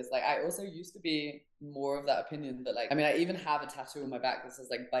say this. Like, I also used to be more of that opinion that, like, I mean, I even have a tattoo on my back that says,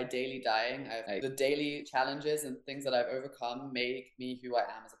 like, by daily dying, the daily challenges and things that I've overcome make me who I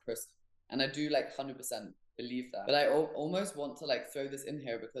am as a person. And I do, like, 100% believe that. But I almost want to, like, throw this in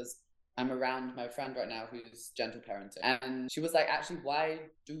here because I'm around my friend right now who's gentle parenting. And she was like, actually, why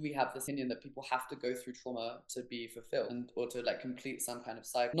do we have this opinion that people have to go through trauma to be fulfilled or to like complete some kind of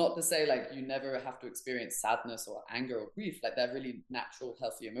cycle? Not to say like you never have to experience sadness or anger or grief, like they're really natural,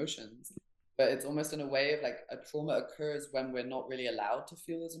 healthy emotions. But it's almost in a way of like a trauma occurs when we're not really allowed to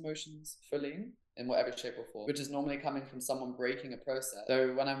feel those emotions fully in whatever shape or form, which is normally coming from someone breaking a process.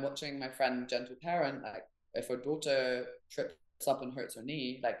 So when I'm watching my friend gentle parent, like if her daughter trips up and hurts her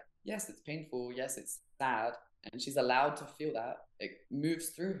knee, like yes, it's painful. Yes, it's sad. And she's allowed to feel that. It moves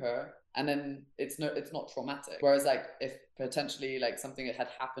through her. And then it's not traumatic. Whereas like if potentially like something had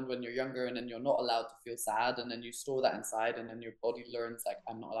happened when you're younger and then you're not allowed to feel sad and then you store that inside and then your body learns like,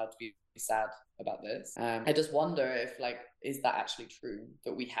 I'm not allowed to be sad about this. I just wonder if like, is that actually true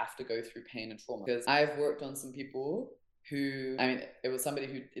that we have to go through pain and trauma? Because I've worked on some people who, I mean, it was somebody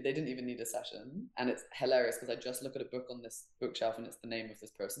who they didn't even need a session, and it's hilarious because I just look at a book on this bookshelf and it's the name of this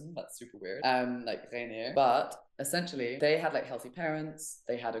person. That's super weird. Like Rainier, but essentially they had like healthy parents,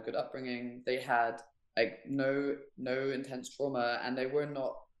 they had a good upbringing, they had like no intense trauma, and they weren't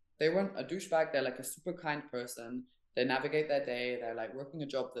a douchebag. They're like a super kind person. They navigate their day. They're like working a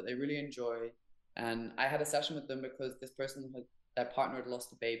job that they really enjoy. And I had a session with them because this person their partner had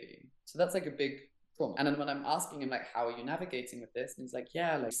lost a baby, so that's like a big trauma. And then when I'm asking him like, how are you navigating with this, and he's like,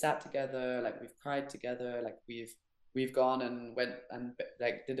 yeah, like we sat together, like we've cried together, like we've gone and went and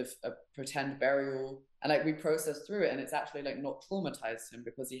like did a pretend burial, and like we processed through it, and it's actually like not traumatized him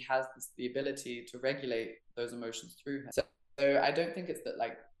because he has the ability to regulate those emotions through him. So I don't think it's that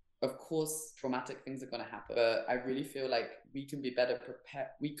like, of course traumatic things are going to happen, but I really feel like we can be better prepared.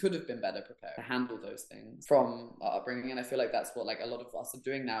 We could have been better prepared to handle those things from our upbringing, and I feel like that's what like a lot of us are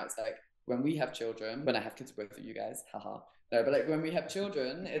doing now. It's like when we have children, when I have kids, both of you guys, haha. No, but like when we have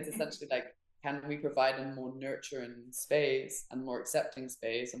children, it's essentially like, can we provide a more nurturing space and more accepting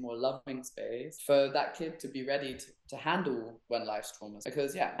space and more loving space for that kid to be ready to handle when life's traumas?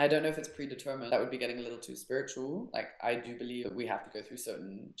 Because yeah, I don't know if it's predetermined. That would be getting a little too spiritual. Like I do believe that we have to go through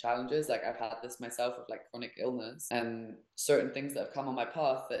certain challenges. Like I've had this myself with like chronic illness and certain things that have come on my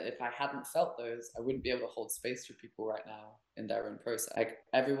path that if I hadn't felt those, I wouldn't be able to hold space for people right now in their own process. Like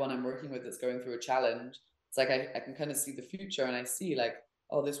everyone I'm working with that's going through a challenge, it's like I can kind of see the future, and I see like,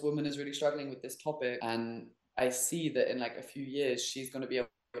 oh, this woman is really struggling with this topic, and I see that in like a few years she's going to be able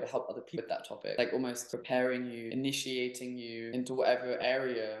to help other people with that topic, like almost preparing you, initiating you into whatever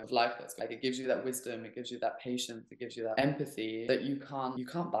area of life that's like, it gives you that wisdom, it gives you that patience, it gives you that empathy that you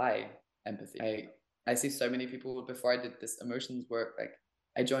can't buy empathy. I see so many people. Before I did this emotions work, like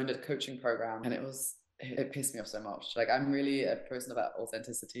I joined a coaching program, and it pissed me off so much. Like I'm really a person about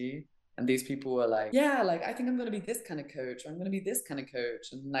authenticity. And these people were like, yeah, like, I think I'm going to be this kind of coach, or I'm going to be this kind of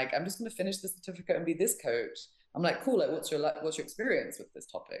coach. And like, I'm just going to finish this certificate and be this coach. I'm like, cool. Like, what's your experience with this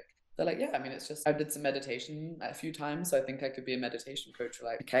topic? They're like, yeah, I mean, it's just, I did some meditation a few times. So I think I could be a meditation coach. Or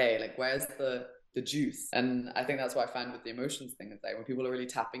like, okay, like, where's the juice? And I think that's what I find with the emotions thing is like when people are really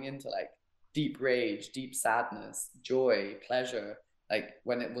tapping into like deep rage, deep sadness, joy, pleasure, like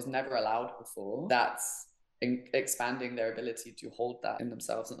when it was never allowed before, that's expanding their ability to hold that in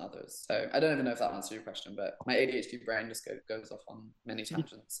themselves and others. So I don't even know if that answers your question, but my ADHD brain just goes off on many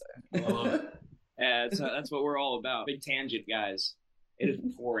tangents. So I love it. Yeah, that's what we're all about. Big tangent, guys. It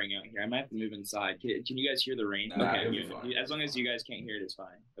is pouring out here. I might have to move inside. Can you guys hear the rain? Okay, as long as you guys can't hear it, it's fine.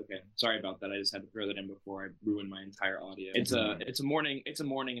 Okay, sorry about that. I just had to throw that in before I ruined my entire audio. It's a morning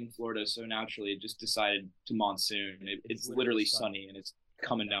in Florida, so naturally it just decided to monsoon. It's literally sunny and it's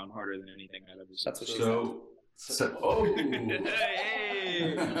coming down harder than anything I've ever seen. That's what she oh.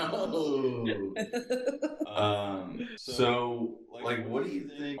 Hey! So like, what do you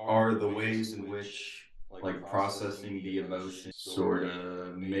think are the ways in which like processing the emotion sort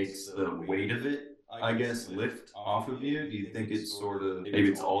of makes the weight of it, I guess, lift off of you? Do you think it's sort of, maybe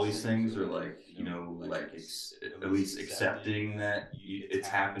it's all these things, or like, you know, like at least accepting that it's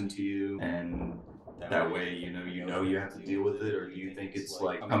happened to you, and that way, you know you have to deal with it? Or do you think it's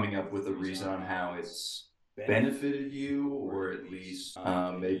like coming up with a reason on how it's benefited you, or at least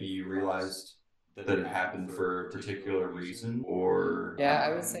maybe you realized that it happened for a particular reason? Or Yeah,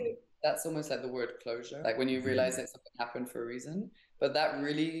 I would say that's almost like the word closure. Like when you realize that something happened for a reason, but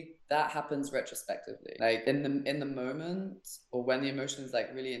that happens retrospectively. Like in the moment, or when the emotion is like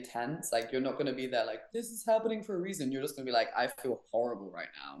really intense, like you're not gonna be there like, this is happening for a reason. You're just gonna be like, I feel horrible right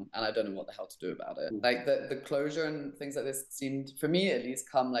now and I don't know what the hell to do about it. Like the closure and things like this seemed, for me at least,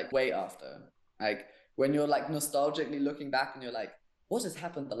 come like way after. Like when you're like nostalgically looking back and you're like, what has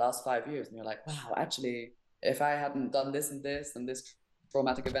happened the last 5 years? And you're like, wow, actually, if I hadn't done this and this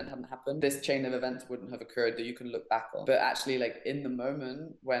traumatic event hadn't happened, this chain of events wouldn't have occurred that you can look back on. But actually, like in the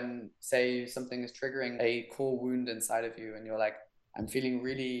moment when, say, something is triggering a core wound inside of you and you're like, I'm feeling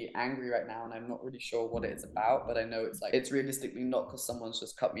really angry right now and I'm not really sure what it is about, but I know it's like, it's realistically not because someone's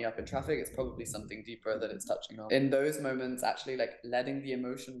just cut me up in traffic. It's probably something deeper that it's touching on. In those moments, actually like letting the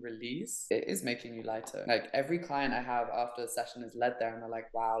emotion release, it is making you lighter. Like every client I have after a session is led there and they're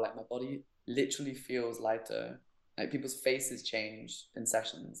like, wow, like my body literally feels lighter. Like people's faces change in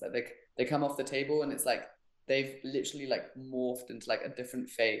sessions. Like they come off the table and it's like they've literally like morphed into like a different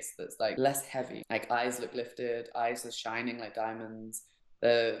face that's like less heavy. Like eyes look lifted, eyes are shining like diamonds.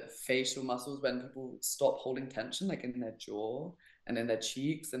 The facial muscles, when people stop holding tension, like in their jaw and in their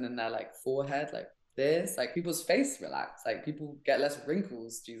cheeks and in their like forehead, like this, like people's face relax. Like people get less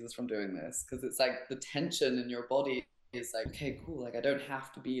wrinkles, Jesus, from doing this, because it's like the tension in your body is like, okay, cool, like I don't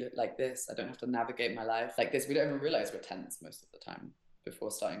have to be like this, I don't have to navigate my life like this. We don't even realize we're tense most of the time before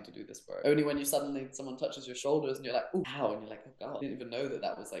starting to do this work. Only when you suddenly, someone touches your shoulders and you're like, oh, ow, and you're like, oh god, I didn't even know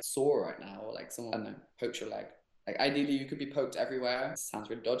that was like sore right now, or like someone, I don't know, pokes your leg. Like ideally you could be poked everywhere. It sounds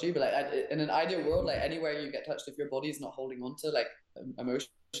really dodgy, but like in an ideal world, like anywhere you get touched, if your body is not holding on to like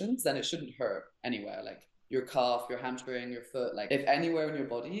emotions, then it shouldn't hurt anywhere. Like your calf, your hamstring, your foot, like if anywhere in your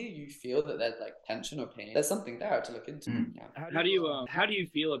body you feel that there's like tension or pain, there's something there to look into. Yeah. How do you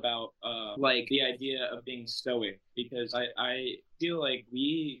feel about like the idea of being stoic? Because I feel like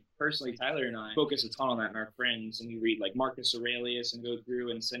we personally, Tyler and I, focus a ton on that in our friends, and we read like Marcus Aurelius and go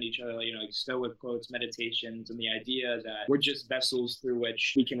through and send each other, you know, like stoic quotes, meditations, and the idea that we're just vessels through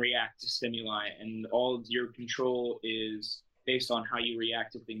which we can react to stimuli, and all of your control is based on how you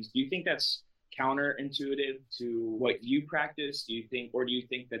react to things. Do you think that's counterintuitive to what you practice? Do you think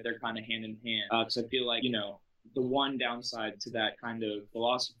that they're kind of hand in hand? Because I feel like, you know, the one downside to that kind of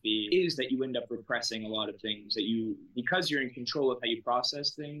philosophy is that you end up repressing a lot of things that you, because you're in control of how you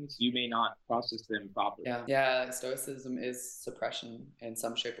process things, you may not process them properly. Yeah, stoicism is suppression in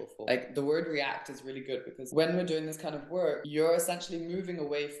some shape or form. Like the word react is really good, because when we're doing this kind of work, you're essentially moving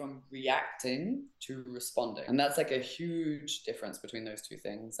away from reacting to responding. And that's like a huge difference between those two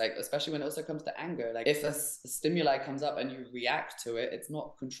things. Like, especially when it also comes to anger. Like if a stimuli comes up and you react to it, it's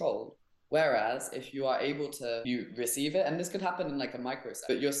not controlled. Whereas if you are able to, you receive it, and this could happen in like a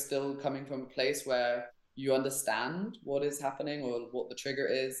microsecond, but you're still coming from a place where you understand what is happening or what the trigger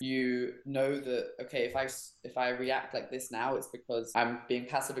is. You know that, okay, if I react like this now, it's because I'm being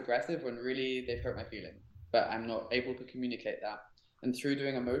passive aggressive when really they've hurt my feeling, but I'm not able to communicate that. And through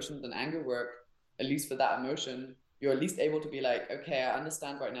doing emotions and anger work, at least for that emotion, you're at least able to be like, okay, I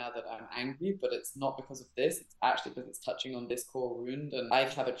understand right now that I'm angry, but it's not because of this. It's actually because it's touching on this core wound, and I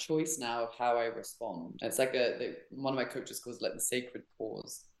have a choice now of how I respond. It's like one of my coaches calls it like the sacred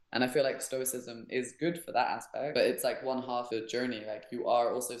pause. And I feel like stoicism is good for that aspect, but it's like one half of the journey. Like you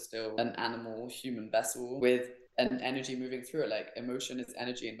are also still an animal, human vessel with an energy moving through it. Like emotion is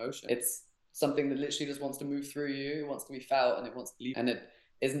energy in motion. It's something that literally just wants to move through you, wants to be felt, and it wants to leave. And it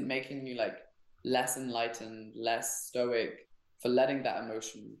isn't making you like less enlightened, less stoic for letting that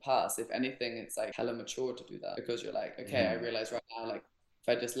emotion pass. If anything, it's like hella mature to do that, because you're like, okay, I realize right now, like if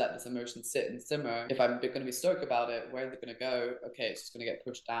I just let this emotion sit and simmer, if I'm going to be stoic about it, where is it going to go? Okay, it's just going to get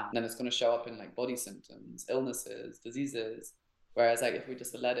pushed down. And then it's going to show up in like body symptoms, illnesses, diseases. Whereas like if we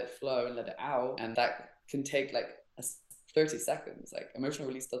just let it flow and let it out, and that can take like 30 seconds. Like emotional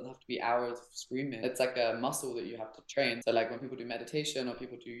release doesn't have to be hours of screaming. It's like a muscle that you have to train. So like when people do meditation or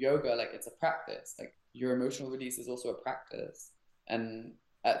people do yoga, like it's a practice. Like your emotional release is also a practice. And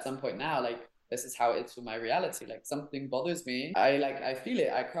at some point now, like this is how it is for my reality. Like something bothers me, I feel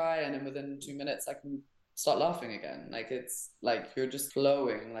it, I cry, and then within 2 minutes I can start laughing again. Like it's like you're just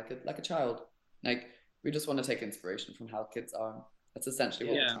flowing like a child. Like we just want to take inspiration from how kids are. That's essentially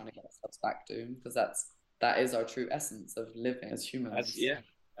what we're trying to get ourselves back to, because that is our true essence of living as humans.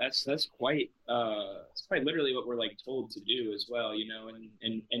 That's quite literally what we're like told to do as well, you know.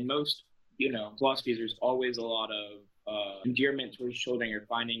 And most, you know, philosophies, there's always a lot of endearment towards children. You're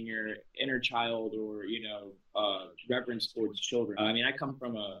finding your inner child, or, you know, reverence towards children. I mean,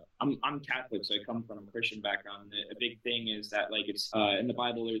 I'm Catholic, so I come from a Christian background. A big thing is that, like, it's in the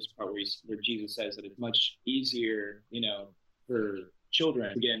Bible, there's a part where Jesus says that it's much easier, you know, for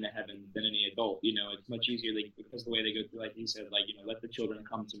children to get into heaven than any adult. You know, it's much easier, like, because the way they go through, like he said, like, you know, let the children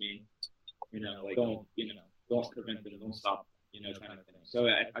come to me, you know, like, don't prevent them, don't stop them, you know, kind of thing. So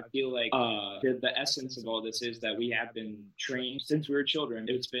I feel like the essence of all this is that we have been trained since we were children.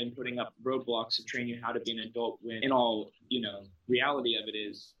 It's been putting up roadblocks to train you how to be an adult, when in all, you know, reality of it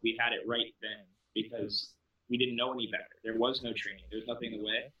is we had it right then because we didn't know any better. There was no training. There was nothing in the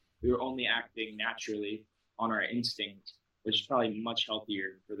way. We were only acting naturally on our instinct, which is probably much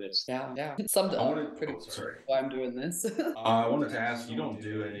healthier for this. Yeah. Summed it up pretty why I'm doing this. I wanted to ask, you don't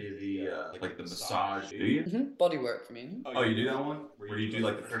do any of the like the massage, do you? Body work, you mean? Oh, you do that one? Where you do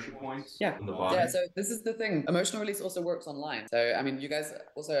like the pressure points? Yeah. On the body? Yeah, so this is the thing. Emotional release also works online. So, I mean, you guys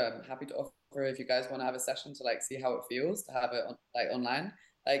also, I'm happy to offer, if you guys want to have a session to like see how it feels to have it on, like online.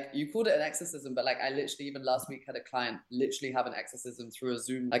 Like you called it an exorcism, but like I literally even last week had a client literally have an exorcism through a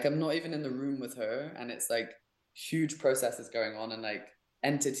Zoom. Like I'm not even in the room with her, and it's like huge processes going on, and like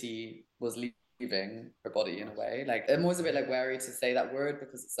entity was leaving her body in a way. Like I'm always a bit like wary to say that word,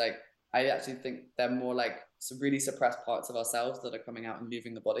 because it's like I actually think they're more like some really suppressed parts of ourselves that are coming out and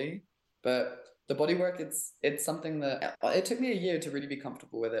leaving the body. But the body work, it's something that it took me a year to really be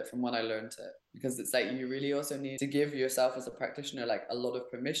comfortable with it from when I learned it, because it's like you really also need to give yourself as a practitioner like a lot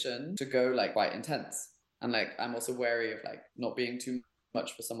of permission to go like quite intense. And like I'm also wary of like not being too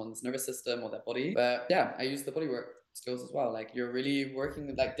much for someone's nervous system or their body. But yeah, I use the body work skills as well. Like you're really working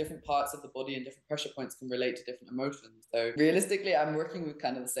with like different parts of the body, and different pressure points can relate to different emotions. So realistically, I'm working with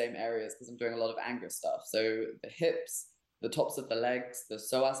kind of the same areas because I'm doing a lot of anger stuff. So the hips, the tops of the legs, the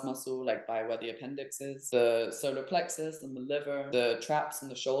psoas muscle, like by where the appendix is, the solar plexus and the liver, the traps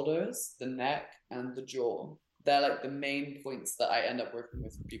and the shoulders, the neck and the jaw. They're like the main points that I end up working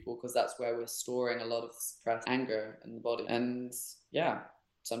with people, because that's where we're storing a lot of suppressed anger in the body. And yeah,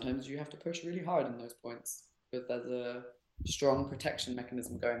 sometimes you have to push really hard in those points, because there's a strong protection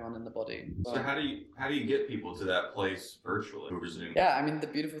mechanism going on in the body. So how do you get people to that place virtually over Zoom? Yeah, I mean, the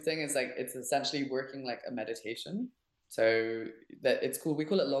beautiful thing is like it's essentially working like a meditation. So that it's cool. We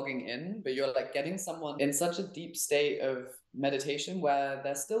call it logging in, but you're like getting someone in such a deep state of meditation where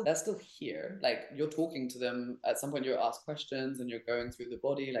they're still here. Like you're talking to them. At some point, you're asked questions and you're going through the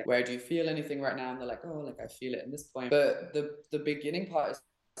body. Like, where do you feel anything right now? And they're like, oh, like I feel it in this point. But the beginning part is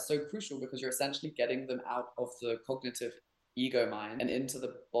so crucial, because you're essentially getting them out of the cognitive ego mind and into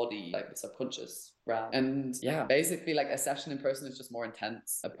the body, like the subconscious realm. And yeah, basically like a session in person is just more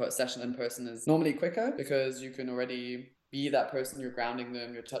intense. A session in person is normally quicker, because you can already be that person. You're grounding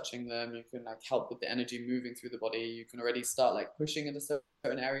them, you're touching them, you can like help with the energy moving through the body, you can already start like pushing into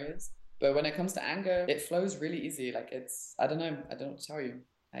certain areas. But when it comes to anger, it flows really easy. Like it's, I don't know what to tell you.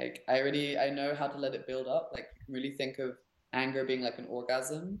 Like I know how to let it build up. Like you can really think of anger being like an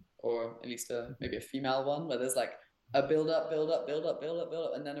orgasm, or at least maybe a female one, where there's like a build up,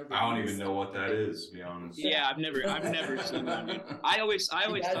 and then a release. I don't even know what that is, to be honest. Yeah, I've never seen that, dude. I always thought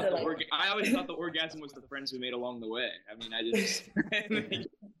the orgasm was the friends we made along the way. I mean, I just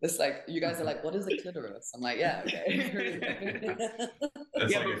it's like you guys are like, what is a clitoris? I'm like, yeah, okay.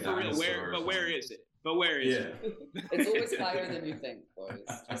 That's yeah, like but for real, where is it? But where is it? It's always higher than you think, boys.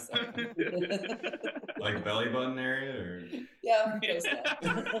 Just saying. Like belly button area, or yeah, close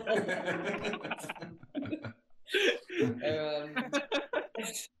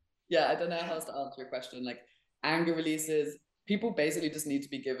yeah, I don't know how else to answer your question. Like anger releases, people basically just need to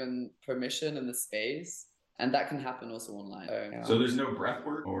be given permission in the space, and that can happen also online. So there's no breath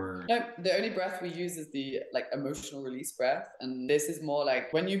work, or no, the only breath we use is the like emotional release breath, and this is more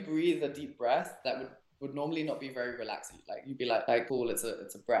like when you breathe a deep breath that would normally not be very relaxing. Like you'd be like cool, it's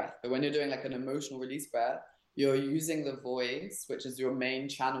a breath. But when you're doing like an emotional release breath, you're using the voice, which is your main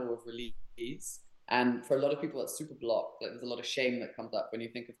channel of release. And for a lot of people, that's super blocked. Like there's a lot of shame that comes up when you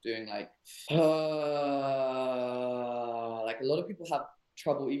think of doing like a lot of people have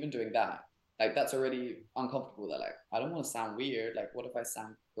trouble even doing that. like that's already uncomfortable. They're like, I don't want to sound weird. Like, what if I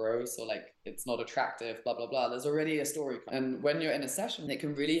sound gross or like it's not attractive, blah, blah, blah. There's already a story. And when you're in a session, it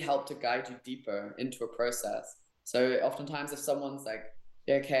can really help to guide you deeper into a process. So oftentimes if someone's like,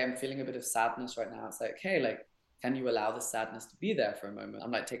 yeah, okay, I'm feeling a bit of sadness right now. It's like, hey, like, can you allow the sadness to be there for a moment?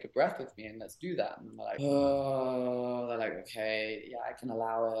 I'm like, take a breath with me and let's do that. And they're like, oh, they're like, okay, yeah, I can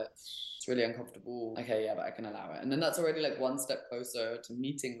allow it. It's really uncomfortable. Okay, yeah, but I can allow it. And then that's already like one step closer to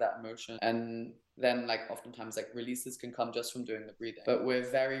meeting that emotion. And then like oftentimes like releases can come just from doing the breathing. But we're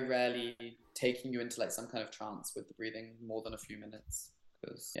very rarely taking you into like some kind of trance with the breathing more than a few minutes.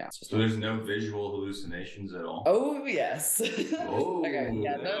 Yeah, so there's no visual hallucinations at all? Oh, yes. Oh, okay.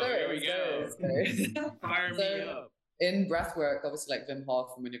 Yeah, no, there is. Fire me up. In breath work, obviously like Wim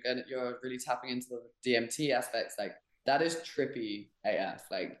Hof, and when you're really tapping into the DMT aspects, like that is trippy AF.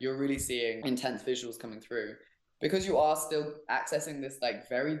 Like you're really seeing intense visuals coming through because you are still accessing this like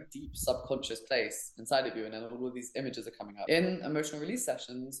very deep subconscious place inside of you, and then all of these images are coming up. In emotional release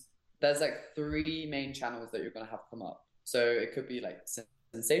sessions, there's like 3 main channels that you're going to have come up. So it could be like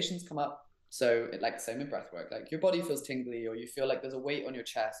sensations come up. So like same in breath work, like your body feels tingly, or you feel like there's a weight on your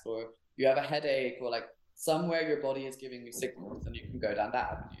chest, or you have a headache, or like somewhere your body is giving you signals, and you can go down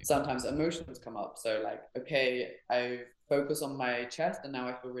that avenue. Sometimes emotions come up. So like, okay, I focus on my chest and now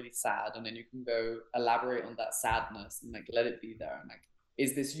I feel really sad. And then you can go elaborate on that sadness and like let it be there. And like,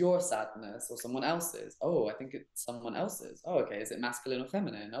 is this your sadness or someone else's? Oh, I think it's someone else's. Oh, okay. Is it masculine or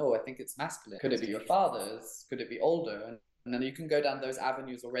feminine? Oh, I think it's masculine. Could it be your father's? Could it be older? And then you can go down those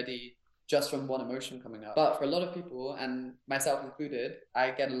avenues already just from one emotion coming up. But for a lot of people, and myself included,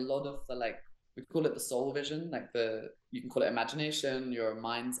 I get a lot of the like, we call it the soul vision, like you can call it imagination, your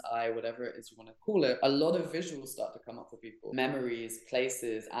mind's eye, whatever it is you want to call it. A lot of visuals start to come up for people. Memories,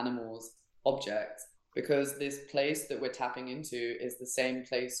 places, animals, objects. Because this place that we're tapping into is the same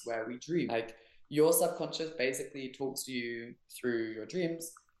place where we dream. Like your subconscious basically talks to you through your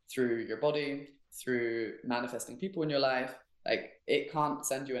dreams, through your body, through manifesting people in your life. Like it can't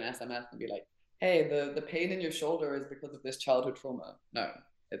send you an SMS and be like, hey, the pain in your shoulder is because of this childhood trauma. No,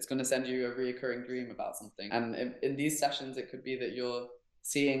 it's going to send you a reoccurring dream about something. And in these sessions, it could be that you're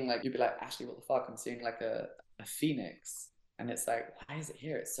seeing like, you'd be like, Ashley, what the fuck? I'm seeing like a phoenix. And it's like, why is it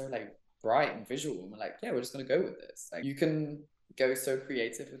here? It's so like bright and visual. And we're like, yeah, we're just going to go with this. Like you can go so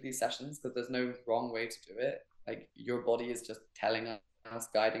creative with these sessions because there's no wrong way to do it. Like your body is just telling us,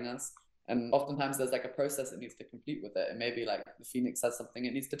 guiding us. And oftentimes there's like a process it needs to complete with it. It may be like the phoenix has something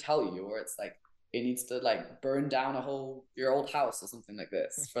it needs to tell you, or it's like it needs to like burn down your old house or something like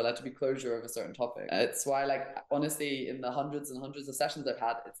this for there to be closure of a certain topic. It's why like honestly in the hundreds and hundreds of sessions I've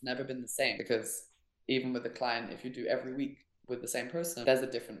had, it's never been the same, because even with a client, if you do every week with the same person, there's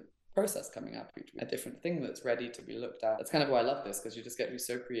a different process coming up each week, a different thing that's ready to be looked at. That's kind of why I love this, because you just get to be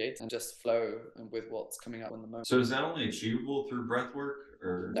so creative and just flow with what's coming up in the moment. So is that only achievable through breath work,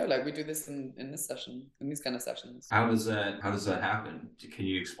 or no? Like we do this in this session, in these kind of sessions. How does that happen? Can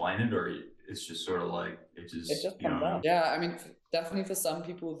you explain it, or it's just sort of like it just comes out? Yeah, I mean, definitely for some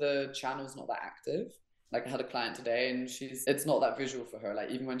people the channel's not that active. Like I had a client today and it's not that visual for her. Like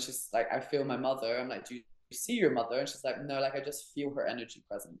even when she's like, I feel my mother, I'm like, do you see your mother? And she's like, no, like I just feel her energy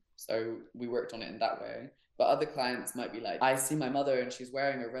present. So we worked on it in that way. But other clients might be like, I see my mother and she's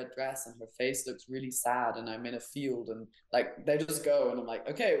wearing a red dress and her face looks really sad and I'm in a field, and like they just go, and I'm like,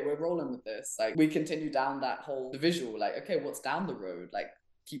 okay, we're rolling with this. Like we continue down that whole visual, like, okay, what's down the road? Like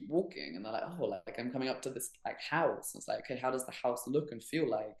keep walking. And they're like, oh, like I'm coming up to this like house. And it's like, okay, how does the house look and feel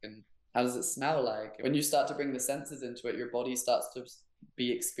like? And how does it smell like? When you start to bring the senses into it, your body starts to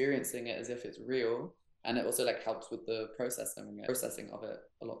be experiencing it as if it's real. And it also like helps with the processing of it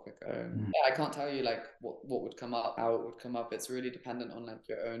a lot quicker. Yeah, I can't tell you like what would come up, how it would come up. It's really dependent on like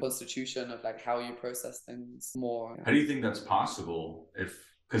your own constitution of like how you process things more. How do you think that's possible?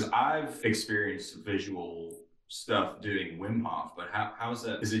 Because I've experienced visual stuff doing Wim Hof, but how is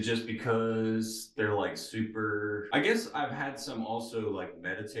that? Is it just because they're like super? I guess I've had some also like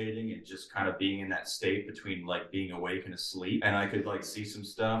meditating and just kind of being in that state between like being awake and asleep, and I could like see some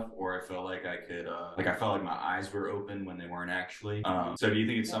stuff, or I felt like I could I felt like my eyes were open when they weren't actually. So do you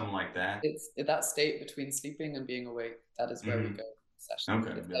think it's something like that? It's that state between sleeping and being awake. That is where we go. Session. Okay,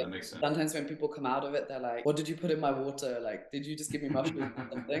 yeah, like, that makes sense. Sometimes when people come out of it, they're like, what did you put in my water? Like, did you just give me mushrooms or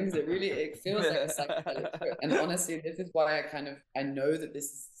some things? It feels like a psychedelic trip. And honestly, this is why I know that this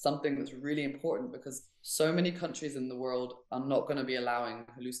is something that's really important, because so many countries in the world are not going to be allowing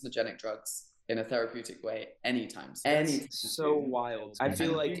hallucinogenic drugs in a therapeutic way anytime soon. It's so wild. I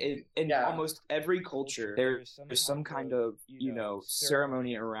feel like in almost every culture, there's some kind of,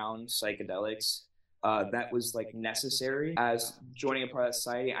 ceremony around psychedelics. that was like necessary as joining a part of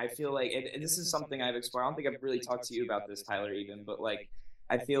society. I feel like this is something I've explored. I don't think I've really talked to you about this, Tyler, even, but like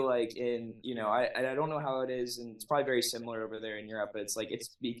I feel like in, you know, I don't know how it is, and it's probably very similar over there in Europe, but it's like it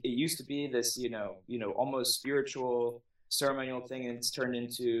used to be this, you know, almost spiritual ceremonial thing, and it's turned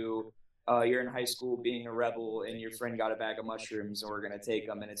into you're in high school being a rebel and your friend got a bag of mushrooms and we're going to take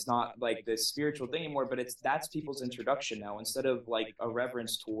them, and it's not like this spiritual thing anymore, but that's people's introduction now, instead of like a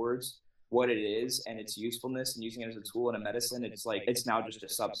reverence towards what it is and its usefulness and using it as a tool and a medicine. It's like it's now just a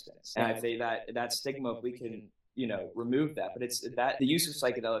substance, and I say that stigma, if we can, you know, remove that, but it's that the use of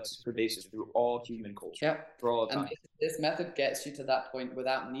psychedelics is pervasive through all human culture, for all time. And this method gets you to that point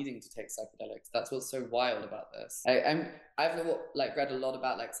without needing to take psychedelics. That's what's so wild about this. I've like read a lot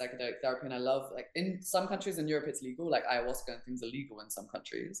about like psychedelic therapy, and I love, like, in some countries in Europe it's legal, like ayahuasca and things are legal in some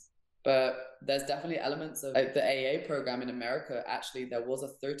countries, but there's definitely elements of like the AA program in America. Actually, there was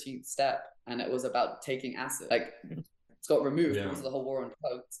a 13th step, and it was about taking acid. Like, it's got removed because of the whole war on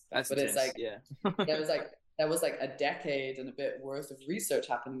drugs. But intense. It's like there was like a decade and a bit worth of research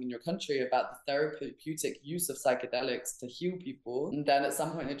happening in your country about the therapeutic use of psychedelics to heal people. And then at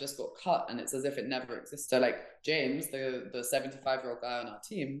some point it just got cut, and it's as if it never existed. So like James, the 75-year-old guy on our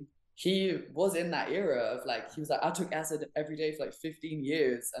team, he was in that era of like, he was like, I took acid every day for like 15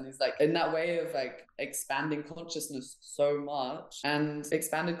 years. And he's like, in that way of like expanding consciousness so much, and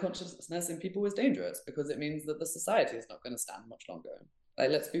expanded consciousness in people is dangerous because it means that the society is not going to stand much longer. Like,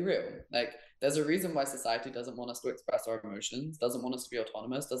 let's be real. Like, there's a reason why society doesn't want us to express our emotions, doesn't want us to be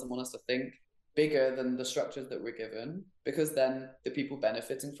autonomous, doesn't want us to think bigger than the structures that we're given, because then the people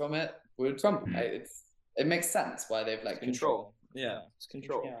benefiting from it would crumble. It makes sense why they've like control. Yeah, it's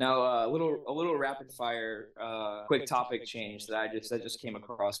control. Yeah. Now, a little rapid fire, quick topic change that just came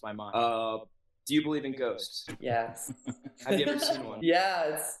across my mind. Do you believe in ghosts? Yes. Have you ever seen one?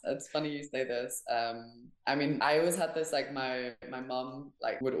 Yeah, it's funny you say this. I mean, I always had this, like, my mom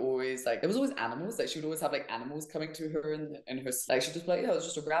like would always, like, there was always animals. Like, she would always have like animals coming to her in her, like, she'd just be like, yeah, it was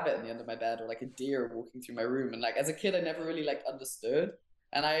just a rabbit in the end of my bed, or like a deer walking through my room. And like as a kid, I never really like understood.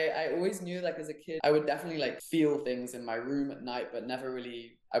 And I always knew, like, as a kid, I would definitely like feel things in my room at night, but never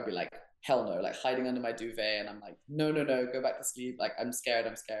really, I'd be like, hell no, like hiding under my duvet, and I'm like, no, go back to sleep. Like, I'm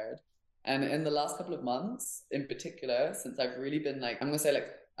scared. And in the last couple of months, in particular, since I've really been like, I'm going to say like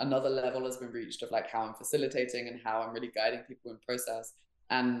another level has been reached of like how I'm facilitating and how I'm really guiding people in process.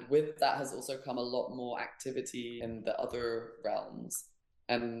 And with that has also come a lot more activity in the other realms.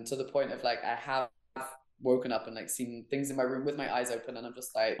 And to the point of like, I have woken up and like seen things in my room with my eyes open, and I'm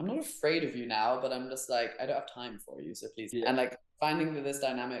just like, I'm not afraid of you now, but I'm just like, I don't have time for you, so please. Yeah. And like finding this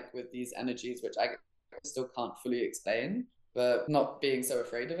dynamic with these energies, which I still can't fully explain, but not being so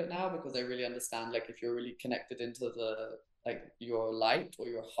afraid of it now, because I really understand, like, if you're really connected into the, like, your light or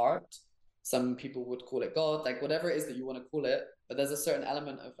your heart, some people would call it God, like whatever it is that you want to call it, but there's a certain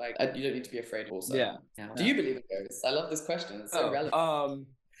element of like, you don't need to be afraid also. Yeah. Do you believe in ghosts? I love this question. It's so relevant.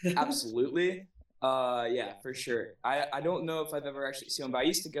 Absolutely. Yeah, for sure. I don't know if I've ever actually seen one, but I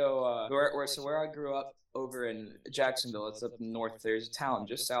used to go where I grew up over in Jacksonville. It's up north. There's a town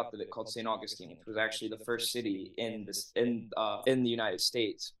just south of it called St. Augustine, which was actually the first city in the United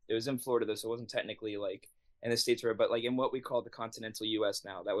States. It was in Florida though, so it wasn't technically like in the States, but like in what we call the continental US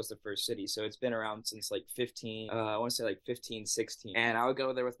now. That was the first city. So it's been around since like 15, I want to say like 15, 16. And I would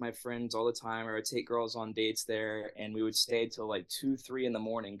go there with my friends all the time, or I would take girls on dates there, and we would stay till like 2, 3 in the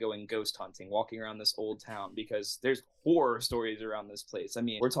morning going ghost hunting, walking around this old town, because there's horror stories around this place. I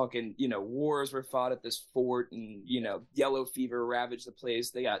mean, we're talking, wars were fought at this fort, and, yellow fever ravaged the place.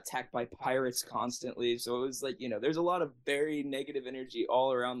 They got attacked by pirates constantly. So it was like, there's a lot of very negative energy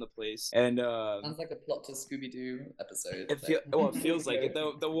all around the place. And sounds like a plot to Scooby-Doo episode. It feels like it.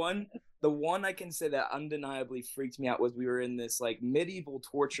 The one I can say that undeniably freaked me out was we were in this like medieval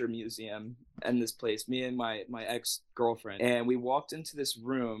torture museum in this place, me and my ex-girlfriend, and we walked into this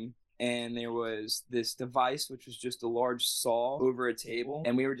room, and there was this device, which was just a large saw over a table,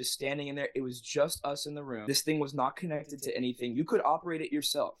 and we were just standing in there. It was just us in the room. This thing was not connected to anything. You could operate it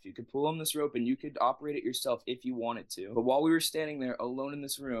yourself. You could pull on this rope and you could operate it yourself if you wanted to. But while we were standing there alone in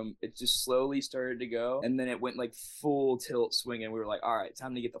this room, it just slowly started to go, and then it went like full tilt swinging. We were like, all right,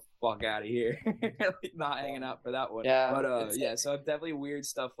 time to get the fuck out of here. Not hanging out for that one. Yeah. But yeah, so I've definitely weird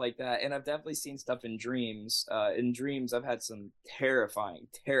stuff like that, and I've definitely seen stuff in dreams. In dreams, I've had some terrifying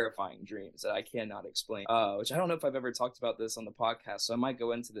dreams that I cannot explain, which I don't know if I've ever talked about this on the podcast, so I might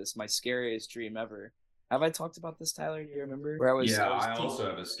go into this. My scariest dream ever. Have I talked about this, Tyler? Do you remember? I also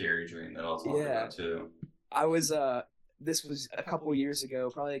have a scary dream that I'll talk about too. I was this was a couple years ago,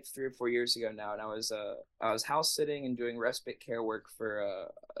 probably like 3 or 4 years ago now, and I was house sitting and doing respite care work for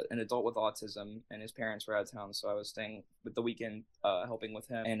an adult with autism, and his parents were out of town, so I was staying with the weekend, helping with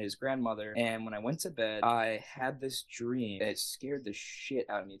him and his grandmother. And when I went to bed, I had this dream that scared the shit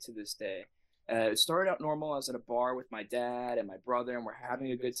out of me to this day. It started out normal. I was at a bar with my dad and my brother, and we're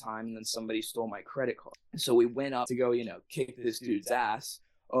having a good time, and then somebody stole my credit card. So we went up to go, kick this dude's ass.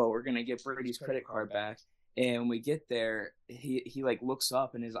 Oh, we're gonna get Brady's credit card back. And when we get there, he like looks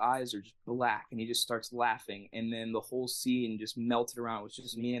up and his eyes are just black, and he just starts laughing. And then the whole scene just melted around. It was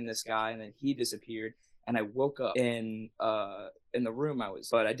just me and this guy, and then he disappeared. And I woke up in the room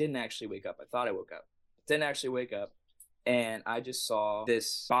but I didn't actually wake up. I thought I woke up. Didn't actually wake up. And I just saw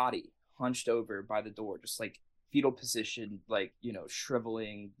this body hunched over by the door, just like fetal position, like,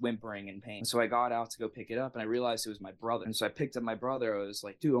 shriveling, whimpering in pain. So I got out to go pick it up, and I realized it was my brother. And so I picked up my brother. I was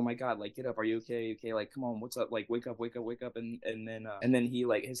like, dude, oh my God, like, get up. Are you okay? Okay, like, come on, what's up? Like, wake up. And then he,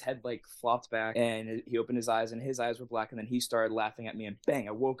 like, his head, like, flopped back, and he opened his eyes, and his eyes were black, and then he started laughing at me, and bang,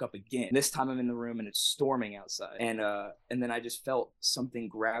 I woke up again. This time I'm in the room, and it's storming outside. And then I just felt something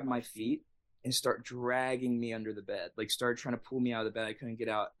grab my feet and start dragging me under the bed, like, started trying to pull me out of the bed. I couldn't get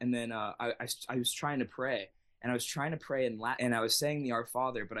out. And then I was trying to pray. And I was trying to pray in Latin, and I was saying the Our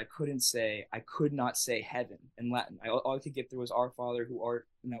Father, but I could not say heaven in Latin. All I could get through was Our Father who art,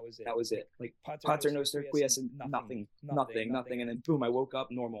 and that was it. Like, Pater Noster, quiescent, nothing. And then boom, I woke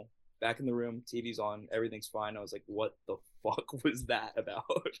up normal, back in the room, TV's on, everything's fine. I was like, what the fuck was that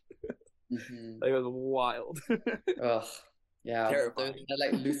about? Like, it was wild. Ugh. Yeah, Terrifying.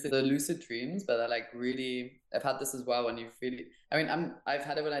 they're like lucid dreams, but they're like really. I've had this as well when you feel. I've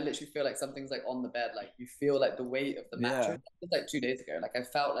had it when I literally feel like something's like on the bed, like you feel like the weight of the mattress. Yeah. It was like 2 days ago, like I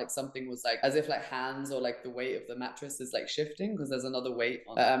felt like something was like as if like hands or like the weight of the mattress is like shifting because there's another weight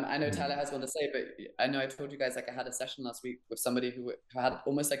on. I know Tyler has one to say, but I know I told you guys like I had a session last week with somebody who had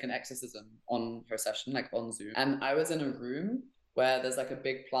almost like an exorcism on her session, like on Zoom, and I was in a room where there's like a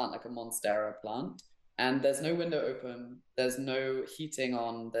big plant, like a Monstera plant. And there's no window open, there's no heating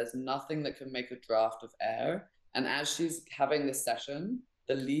on, there's nothing that can make a draft of air. And as she's having this session,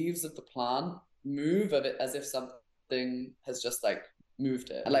 the leaves of the plant move a bit as if something has just like moved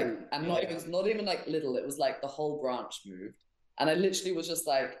it. And not even like little, it was like the whole branch moved. And I literally was just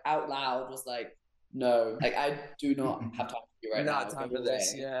like out loud, was like, no, like I do not have time for you right now. Not time for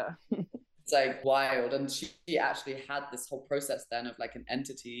this, yeah. It's like wild. And she actually had this whole process then of like an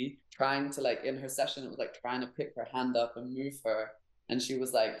entity trying to like in her session, it was like trying to pick her hand up and move her. And she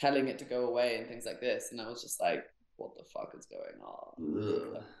was like telling it to go away and things like this. And I was just like, what the fuck is going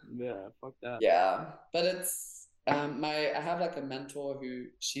on? Yeah, fuck that. Yeah. But it's I have like a mentor who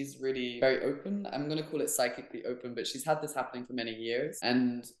she's really very open. I'm gonna call it psychically open, but she's had this happening for many years.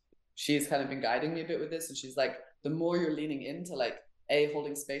 And she's kind of been guiding me a bit with this. And she's like, the more you're leaning into like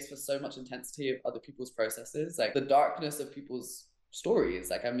holding space for so much intensity of other people's processes, like the darkness of people's stories,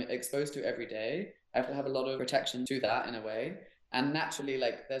 like I'm exposed to every day. I have to have a lot of protection to that in a way. And naturally,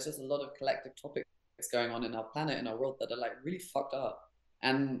 like there's just a lot of collective topics going on in our planet, in our world that are like really fucked up.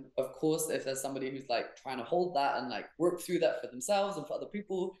 And of course, if there's somebody who's like trying to hold that and like work through that for themselves and for other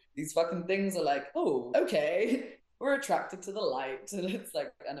people, these fucking things are like, oh, okay, we're attracted to the light. And it's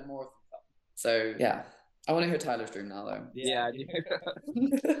like anamorphic. So yeah. I want to hear Tyler's dream now, though. Yeah, I do.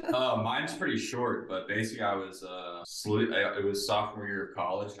 Mine's pretty short, but basically I was it was sophomore year of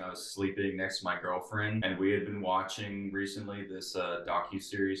college, and I was sleeping next to my girlfriend, and we had been watching recently this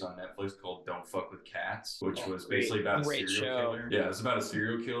docu-series on Netflix called Don't Fuck with Cats, which was basically about a serial killer. Yeah, it was about a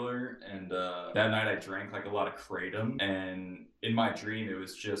serial killer, and that night I drank like a lot of Kratom, and in my dream, it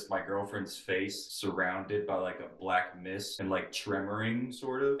was just my girlfriend's face surrounded by like a black mist and like tremoring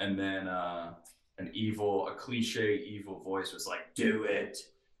sort of, and then a cliche evil voice was like, do it,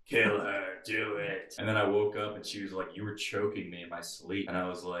 kill her, do it. And then I woke up and she was like, you were choking me in my sleep. And I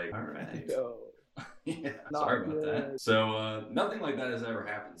was like, all right. Yeah, sorry about that. So nothing like that has ever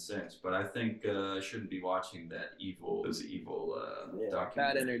happened since, but I think I shouldn't be watching those evil documentaries.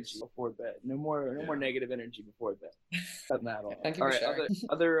 Bad energy before bed. No more negative energy before bed. Not at all. Thank you. All right,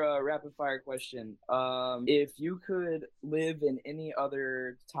 other rapid fire question. If you could live in any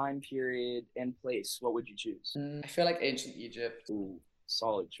other time period and place, what would you choose? I feel like ancient Egypt. Ooh,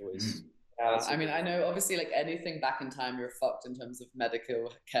 solid choice. I mean, I know obviously like anything back in time, you're fucked in terms of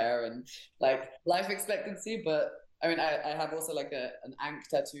medical care and like life expectancy. But I mean, I have also like an Ankh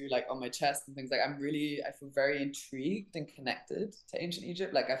tattoo like on my chest and things like I feel very intrigued and connected to ancient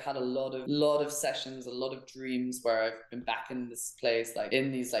Egypt. Like I've had a lot of sessions, a lot of dreams where I've been back in this place, like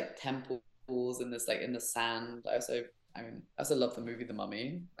in these like temples in this like in the sand. I also love the movie The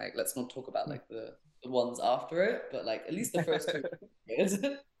Mummy. Like let's not talk about like the the ones after it, but like at least the first two.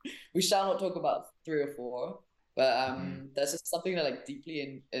 We shall not talk about 3 or 4, but there's just something that like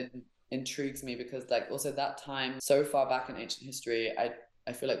deeply intrigues me, because like also that time so far back in ancient history,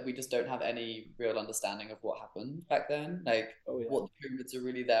 I feel like we just don't have any real understanding of what happened back then, like what the pyramids are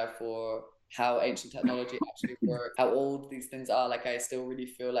really there for, how ancient technology actually works, how old these things are. Like I still really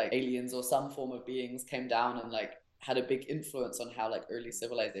feel like aliens or some form of beings came down and like had a big influence on how like early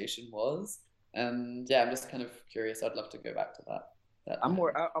civilization was. And yeah, I'm just kind of curious. I'd love to go back to that. I'm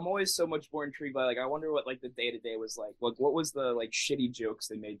always so much more intrigued by, like, I wonder what like the day to day was like. What was the like shitty jokes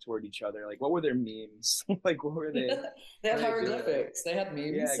they made toward each other? Like, what were their memes? Like, what were they? They had hieroglyphics. They had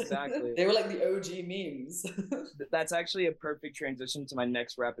memes. Yeah, exactly. They were like the OG memes. That's actually a perfect transition to my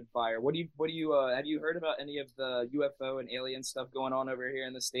next rapid fire. What do you have you heard about any of the UFO and alien stuff going on over here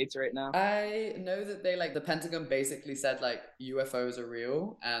in the States right now? I know that they like the Pentagon basically said like UFOs are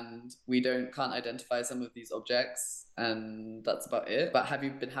real and we can't identify some of these objects, and that's about it. But have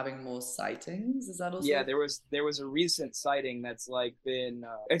you been having more sightings? Is that also? Yeah, there was a recent sighting that's like been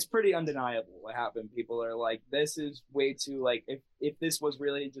it's pretty undeniable what happened. People are like, this is way too, like, if this was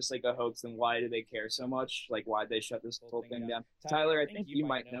really just like a hoax, then why do they care so much? Like, why'd they shut this whole thing down? Tyler, I think you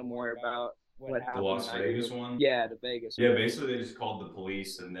might know more about what happened. The Las Vegas one? Yeah, the Vegas one. Yeah, basically they just called the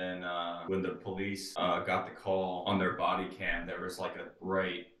police, and then when the police got the call on their body cam, there was like a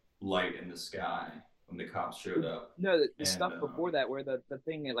bright light in the sky when the cops showed up. No, the stuff before that, where the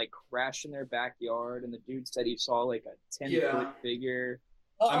thing it like crashed in their backyard, and the dude said he saw like a 10-foot figure.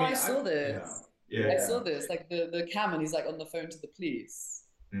 Oh, I saw this. Yeah. I saw this, like the cam, and he's like on the phone to the police.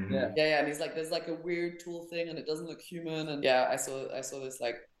 Mm-hmm. Yeah, and he's like, there's like a weird tool thing, and it doesn't look human. And yeah, I saw this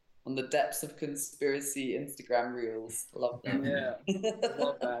like on the depths of conspiracy Instagram reels. Love them. Yeah,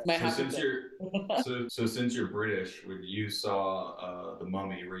 love that. So since you're British, when you saw The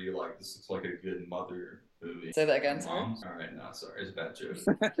Mummy, were you like, this looks like a good mother movie? Say that again, sorry. All right, no, sorry, it's a bad joke.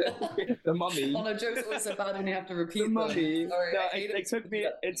 The Mummy. Oh no, jokes always so bad when you have to repeat The Mummy. Sorry, no, it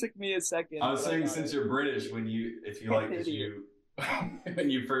took me a second. I was saying, since you're British, when you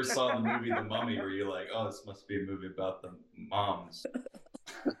first saw the movie The Mummy, were you like, oh, this must be a movie about the moms?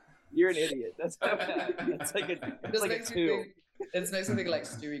 You're an idiot. That's how bad. It's like a 2. It makes me think like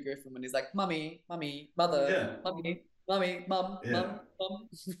Stewie Griffin when he's like, mummy, mother, mummy, mum.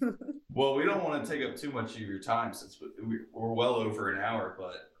 Well, we don't want to take up too much of your time since we're well over an hour,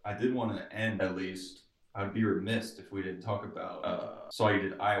 but I did want to end at least. I'd be remiss if we didn't talk about. So you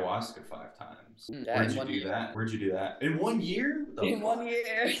did ayahuasca 5 times. Yeah, Where'd you do that? Where'd you do that? In 1 year? In 1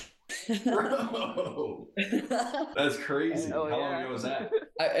 year. Bro, that's crazy. How long ago was that?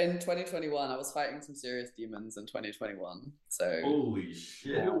 In 2021, I was fighting some serious demons in 2021. So holy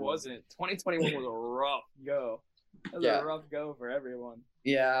shit! Who wasn't? 2021 was a rough go. That was a rough go for everyone.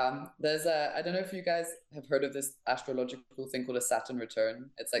 Yeah, there's I don't know if you guys have heard of this astrological thing called a Saturn return.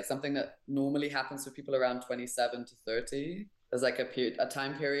 It's like something that normally happens for people around 27 to 30. There's like a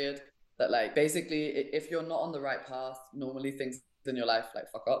time period that like basically if you're not on the right path, normally things in your life like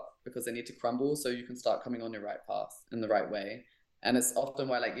fuck up because they need to crumble so you can start coming on your right path in the right way. And it's often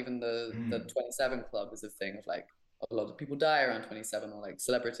why like even the 27 club is a thing of like a lot of people die around 27, or like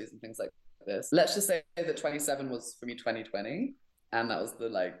celebrities and things like this. Let's just say that 27 was for me 2020, and that was the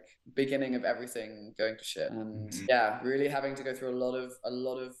like beginning of everything going to shit. And yeah, really having to go through a lot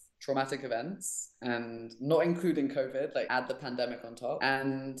of traumatic events, and not including COVID, like add the pandemic on top.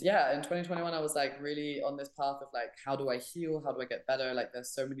 And yeah, in 2021, I was like really on this path of like, how do I heal? How do I get better? Like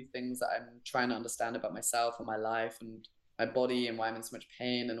there's so many things that I'm trying to understand about myself and my life and my body and why I'm in so much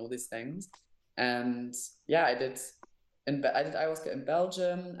pain and all these things. And yeah, I did ayahuasca in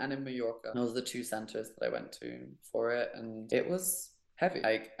Belgium and in Mallorca. Those are the 2 centers that I went to for it. And it was heavy.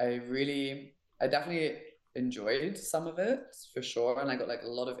 Like I definitely enjoyed some of it for sure, and I got like a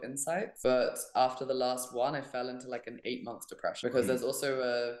lot of insights, but after the last one I fell into like an 8 months depression, because there's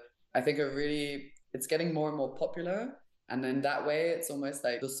also it's getting more and more popular, and in that way it's almost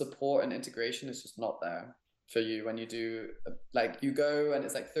like the support and integration is just not there for you when you do, like you go and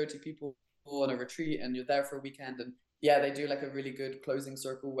it's like 30 people on a retreat and you're there for a weekend, and yeah, they do like a really good closing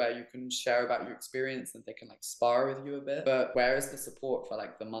circle where you can share about your experience and they can like spar with you a bit, but where is the support for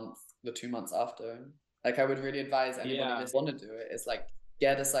like the 2 months after? Like I would really advise anybody that want to do it is like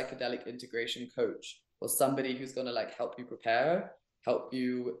get a psychedelic integration coach or somebody who's going to like help you prepare, help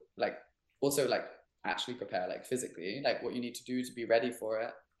you like also like actually prepare like physically, like what you need to do to be ready for it.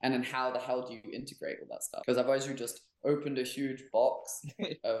 And then how the hell do you integrate all that stuff? Because otherwise you just opened a huge box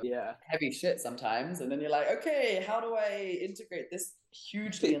of heavy shit sometimes. And then you're like, okay, how do I integrate this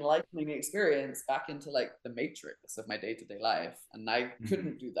hugely enlightening experience back into like the matrix of my day-to-day life? And I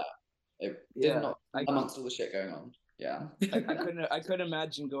couldn't do that It did Yeah, not amongst all the shit going on. Yeah. I couldn't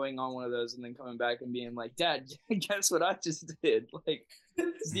imagine going on one of those and then coming back and being like, Dad, guess what I just did? Like,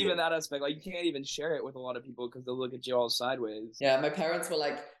 just even that aspect, like, you can't even share it with a lot of people because they'll look at you all sideways. Yeah, my parents were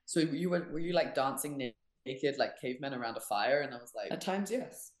like, so were you like dancing naked like cavemen around a fire? And I was like, at times,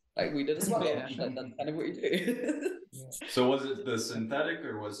 yes. Like we did as well. Yeah. Like, that's kind of what you do. So was it the synthetic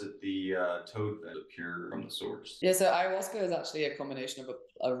or was it the toad that was pure from the source? Yeah, so ayahuasca is actually a combination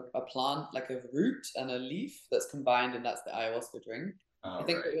of a plant, like a root and a leaf that's combined, and that's the ayahuasca drink. I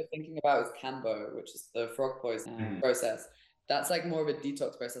think what you're thinking about is Kambo, which is the frog poison process. That's like more of a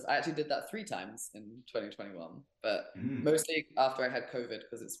detox process. I actually did that 3 times in 2021, but mostly after I had COVID,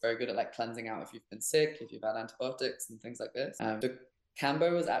 because it's very good at like cleansing out if you've been sick, if you've had antibiotics and things like this. The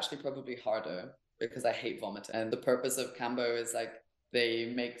Kambo was actually probably harder because I hate vomiting. And the purpose of Kambo is like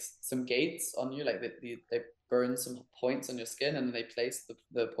they make some gates on you, like they burn some points on your skin and then they place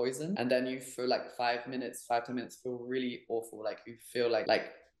the poison. And then you for like 5 minutes, 5-10 minutes feel really awful. Like you feel like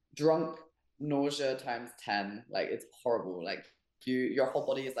drunk nausea times 10. Like it's horrible. Like your whole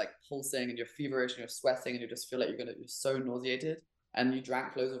body is like pulsing and you're feverish and you're sweating and you just feel like you're so nauseated. And you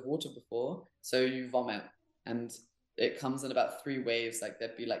drank loads of water before, so you vomit. And it comes in about 3 waves. Like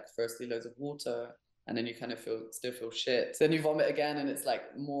there'd be like firstly loads of water, and then you kind of still feel shit. Then you vomit again, and it's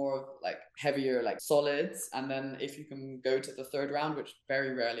like more like heavier, like solids. And then if you can go to the 3rd round, which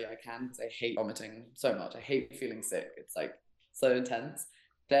very rarely I can, because I hate vomiting so much. I hate feeling sick. It's like so intense.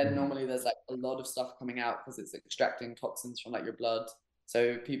 Then normally there's like a lot of stuff coming out because it's extracting toxins from like your blood.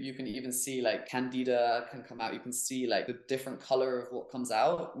 So you can even see like candida can come out. You can see like the different color of what comes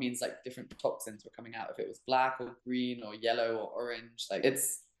out means like different toxins were coming out. If it was black or green or yellow or orange, like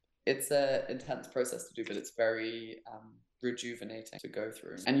it's a intense process to do, but it's very rejuvenating to go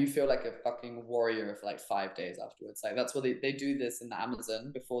through. And you feel like a fucking warrior for like 5 days afterwards. Like that's what they do this in the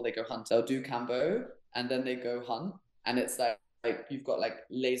Amazon before they go hunt. They'll do Kambo and then they go hunt, and it's like you've got like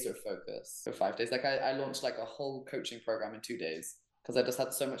laser focus for 5 days. Like I launched like a whole coaching program in 2 days because I just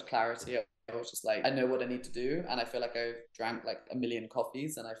had so much clarity. I was just like, I know what I need to do, and I feel like I drank like 1 million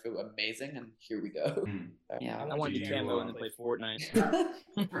coffees, and I feel amazing. And here we go. Yeah, I wanted to Kambo and play Fortnite.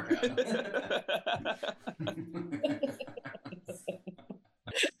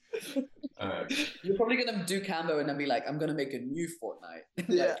 You're probably gonna do Kambo and then be like, I'm gonna make a new Fortnite.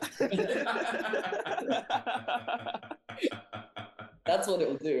 Yeah. That's what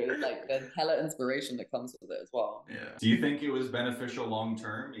it'll do. It's like there's hella inspiration that comes with it as well. Yeah. Do you think it was beneficial long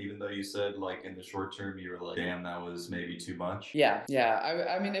term, even though you said like in the short term you were like, damn, that was maybe too much? Yeah.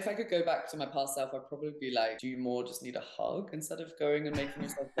 I mean, if I could go back to my past self, I'd probably be like, do you more just need a hug instead of going and making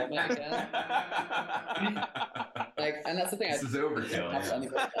yourself vomit again? Like, and that's the thing. This is overkill.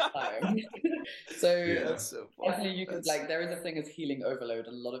 So yeah. That's so definitely you could like, there is a thing as healing overload.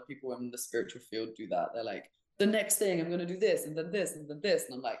 A lot of people in the spiritual field do that. They're like, the next thing I'm going to do this and then this and then this.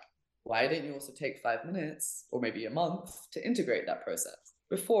 And I'm like, why didn't you also take 5 minutes or maybe a month to integrate that process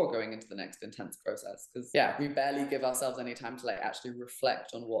before going into the next intense process? Because we barely give ourselves any time to like actually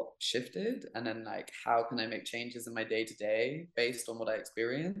reflect on what shifted, and then like, how can I make changes in my day-to-day based on what I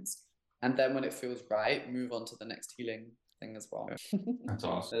experienced? And then when it feels right, move on to the next healing thing as well. That's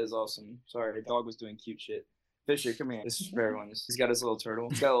awesome. That is awesome. Sorry, the dog was doing cute shit. Fisher, come here. This is for everyone. He's got his little turtle.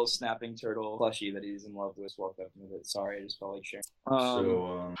 He's got a little snapping turtle plushie that he's in love with. Walked up with it. Sorry, I just felt like sharing.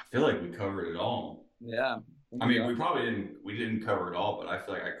 I feel like we covered it all. Yeah. I mean, we didn't cover it all, but I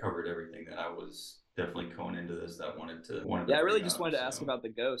feel like I covered everything that I was definitely going into this that wanted to. Yeah, I really just wanted to ask about the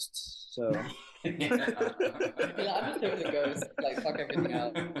ghosts. So. I'm just over the ghosts. Like, fuck everything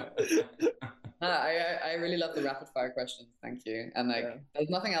else. I really love the rapid fire questions. Thank you. And like, there's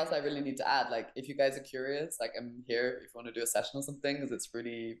nothing else I really need to add. Like, if you guys are curious, like, I'm here if you want to do a session or something, because it's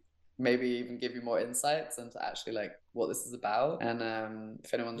really maybe even give you more insights into actually like what this is about. And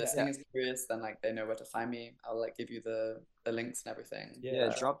if anyone listening is curious, then like they know where to find me. I'll like give you the links and everything.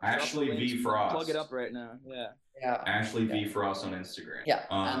 Drop Ashley V Frost. Plug it up right now. Ashley V Frost on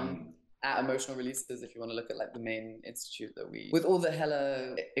Instagram. At Emotional Releases, if you want to look at like the main institute that we, with all the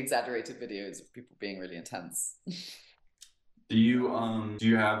hella exaggerated videos of people being really intense. Do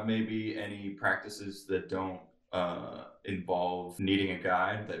you have maybe any practices that don't involve needing a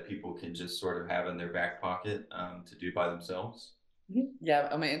guide that people can just sort of have in their back pocket to do by themselves? Yeah,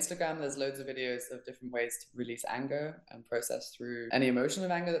 on my Instagram, there's loads of videos of different ways to release anger and process through any emotion of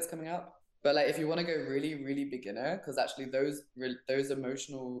anger that's coming up. But like, if you want to go really, really beginner, because actually those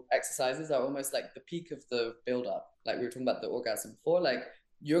emotional exercises are almost like the peak of the build up. Like we were talking about the orgasm before, like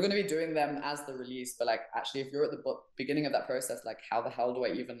you're going to be doing them as the release. But like, actually, if you're at the beginning of that process, like how the hell do I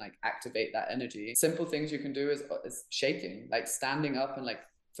even like activate that energy? Simple things you can do is shaking, like standing up and like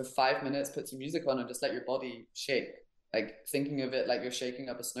for 5 minutes, put some music on and just let your body shake. Like thinking of it like you're shaking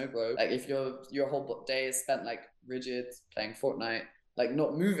up a snow globe. Like if your whole day is spent like rigid, playing Fortnite, like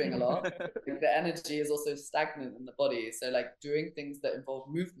not moving a lot, like the energy is also stagnant in the body. So like doing things that involve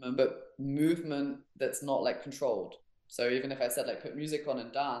movement, but movement that's not like controlled. So even if I said like put music on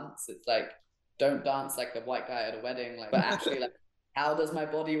and dance, it's like don't dance like the white guy at a wedding, like, but actually like how does my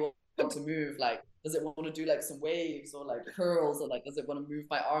body want to move? Like does it want to do like some waves or like curls, or like does it want to move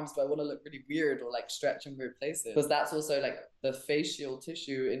my arms but I want to look really weird, or like stretch in weird places? Because that's also like the facial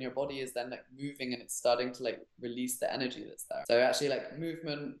tissue in your body is then like moving and it's starting to like release the energy that's there. So actually like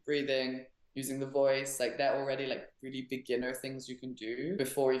movement, breathing, using the voice, like they're already like really beginner things you can do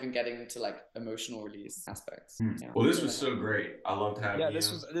before even getting into like emotional release aspects. Yeah. Well, this was so great. I loved having you.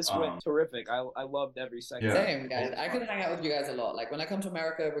 This went terrific. I loved every second. Yeah. Same, guys. I could hang out with you guys a lot. Like when I come to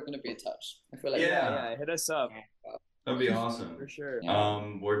America, we're gonna be in touch. I feel like Yeah, hit us up. That'd be awesome. For sure.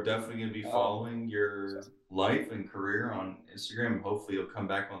 We're definitely gonna be following your life and career on Instagram. Hopefully you'll come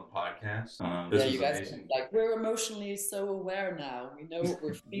back on the podcast. This was you guys amazing. like we're emotionally so aware now. We know what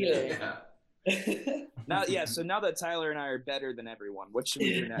we're feeling. So now that Tyler and I are better than everyone, what should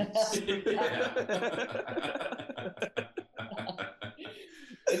we do next?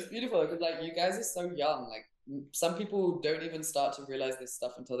 It's beautiful because like you guys are so young. Like some people don't even start to realize this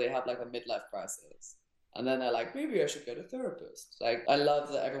stuff until they have like a midlife crisis, and then they're like, maybe I should get a therapist. Like I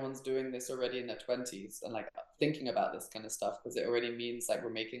love that everyone's doing this already in their 20s and like thinking about this kind of stuff, because it already means like we're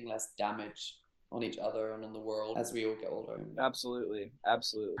making less damage on each other and on the world as we all get older. Absolutely. I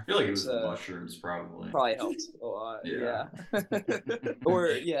feel like it was the mushrooms probably helped a lot. Yeah. Or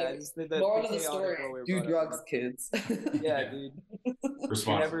it's the moral of the story: do drugs, kids. Yeah, dude.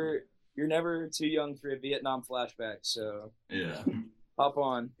 You're never too young for a Vietnam flashback. So yeah, hop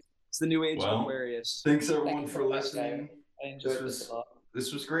on. It's the new age of Aquarius. Thanks everyone for listening. I enjoyed this a lot.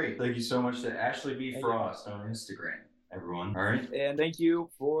 This was great. Thank you so much to Ashley B. Frost on Instagram. Everyone. All right. And thank you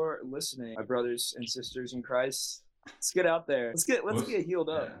for listening, my brothers and sisters in Christ. Let's get out there. Let's get healed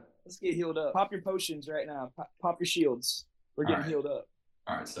up. Yeah. Let's get healed up. Pop your potions right now. Pop your shields. We're getting healed up.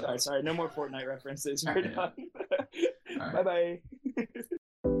 All right. Sorry. No more Fortnite references. We're done. Bye-bye.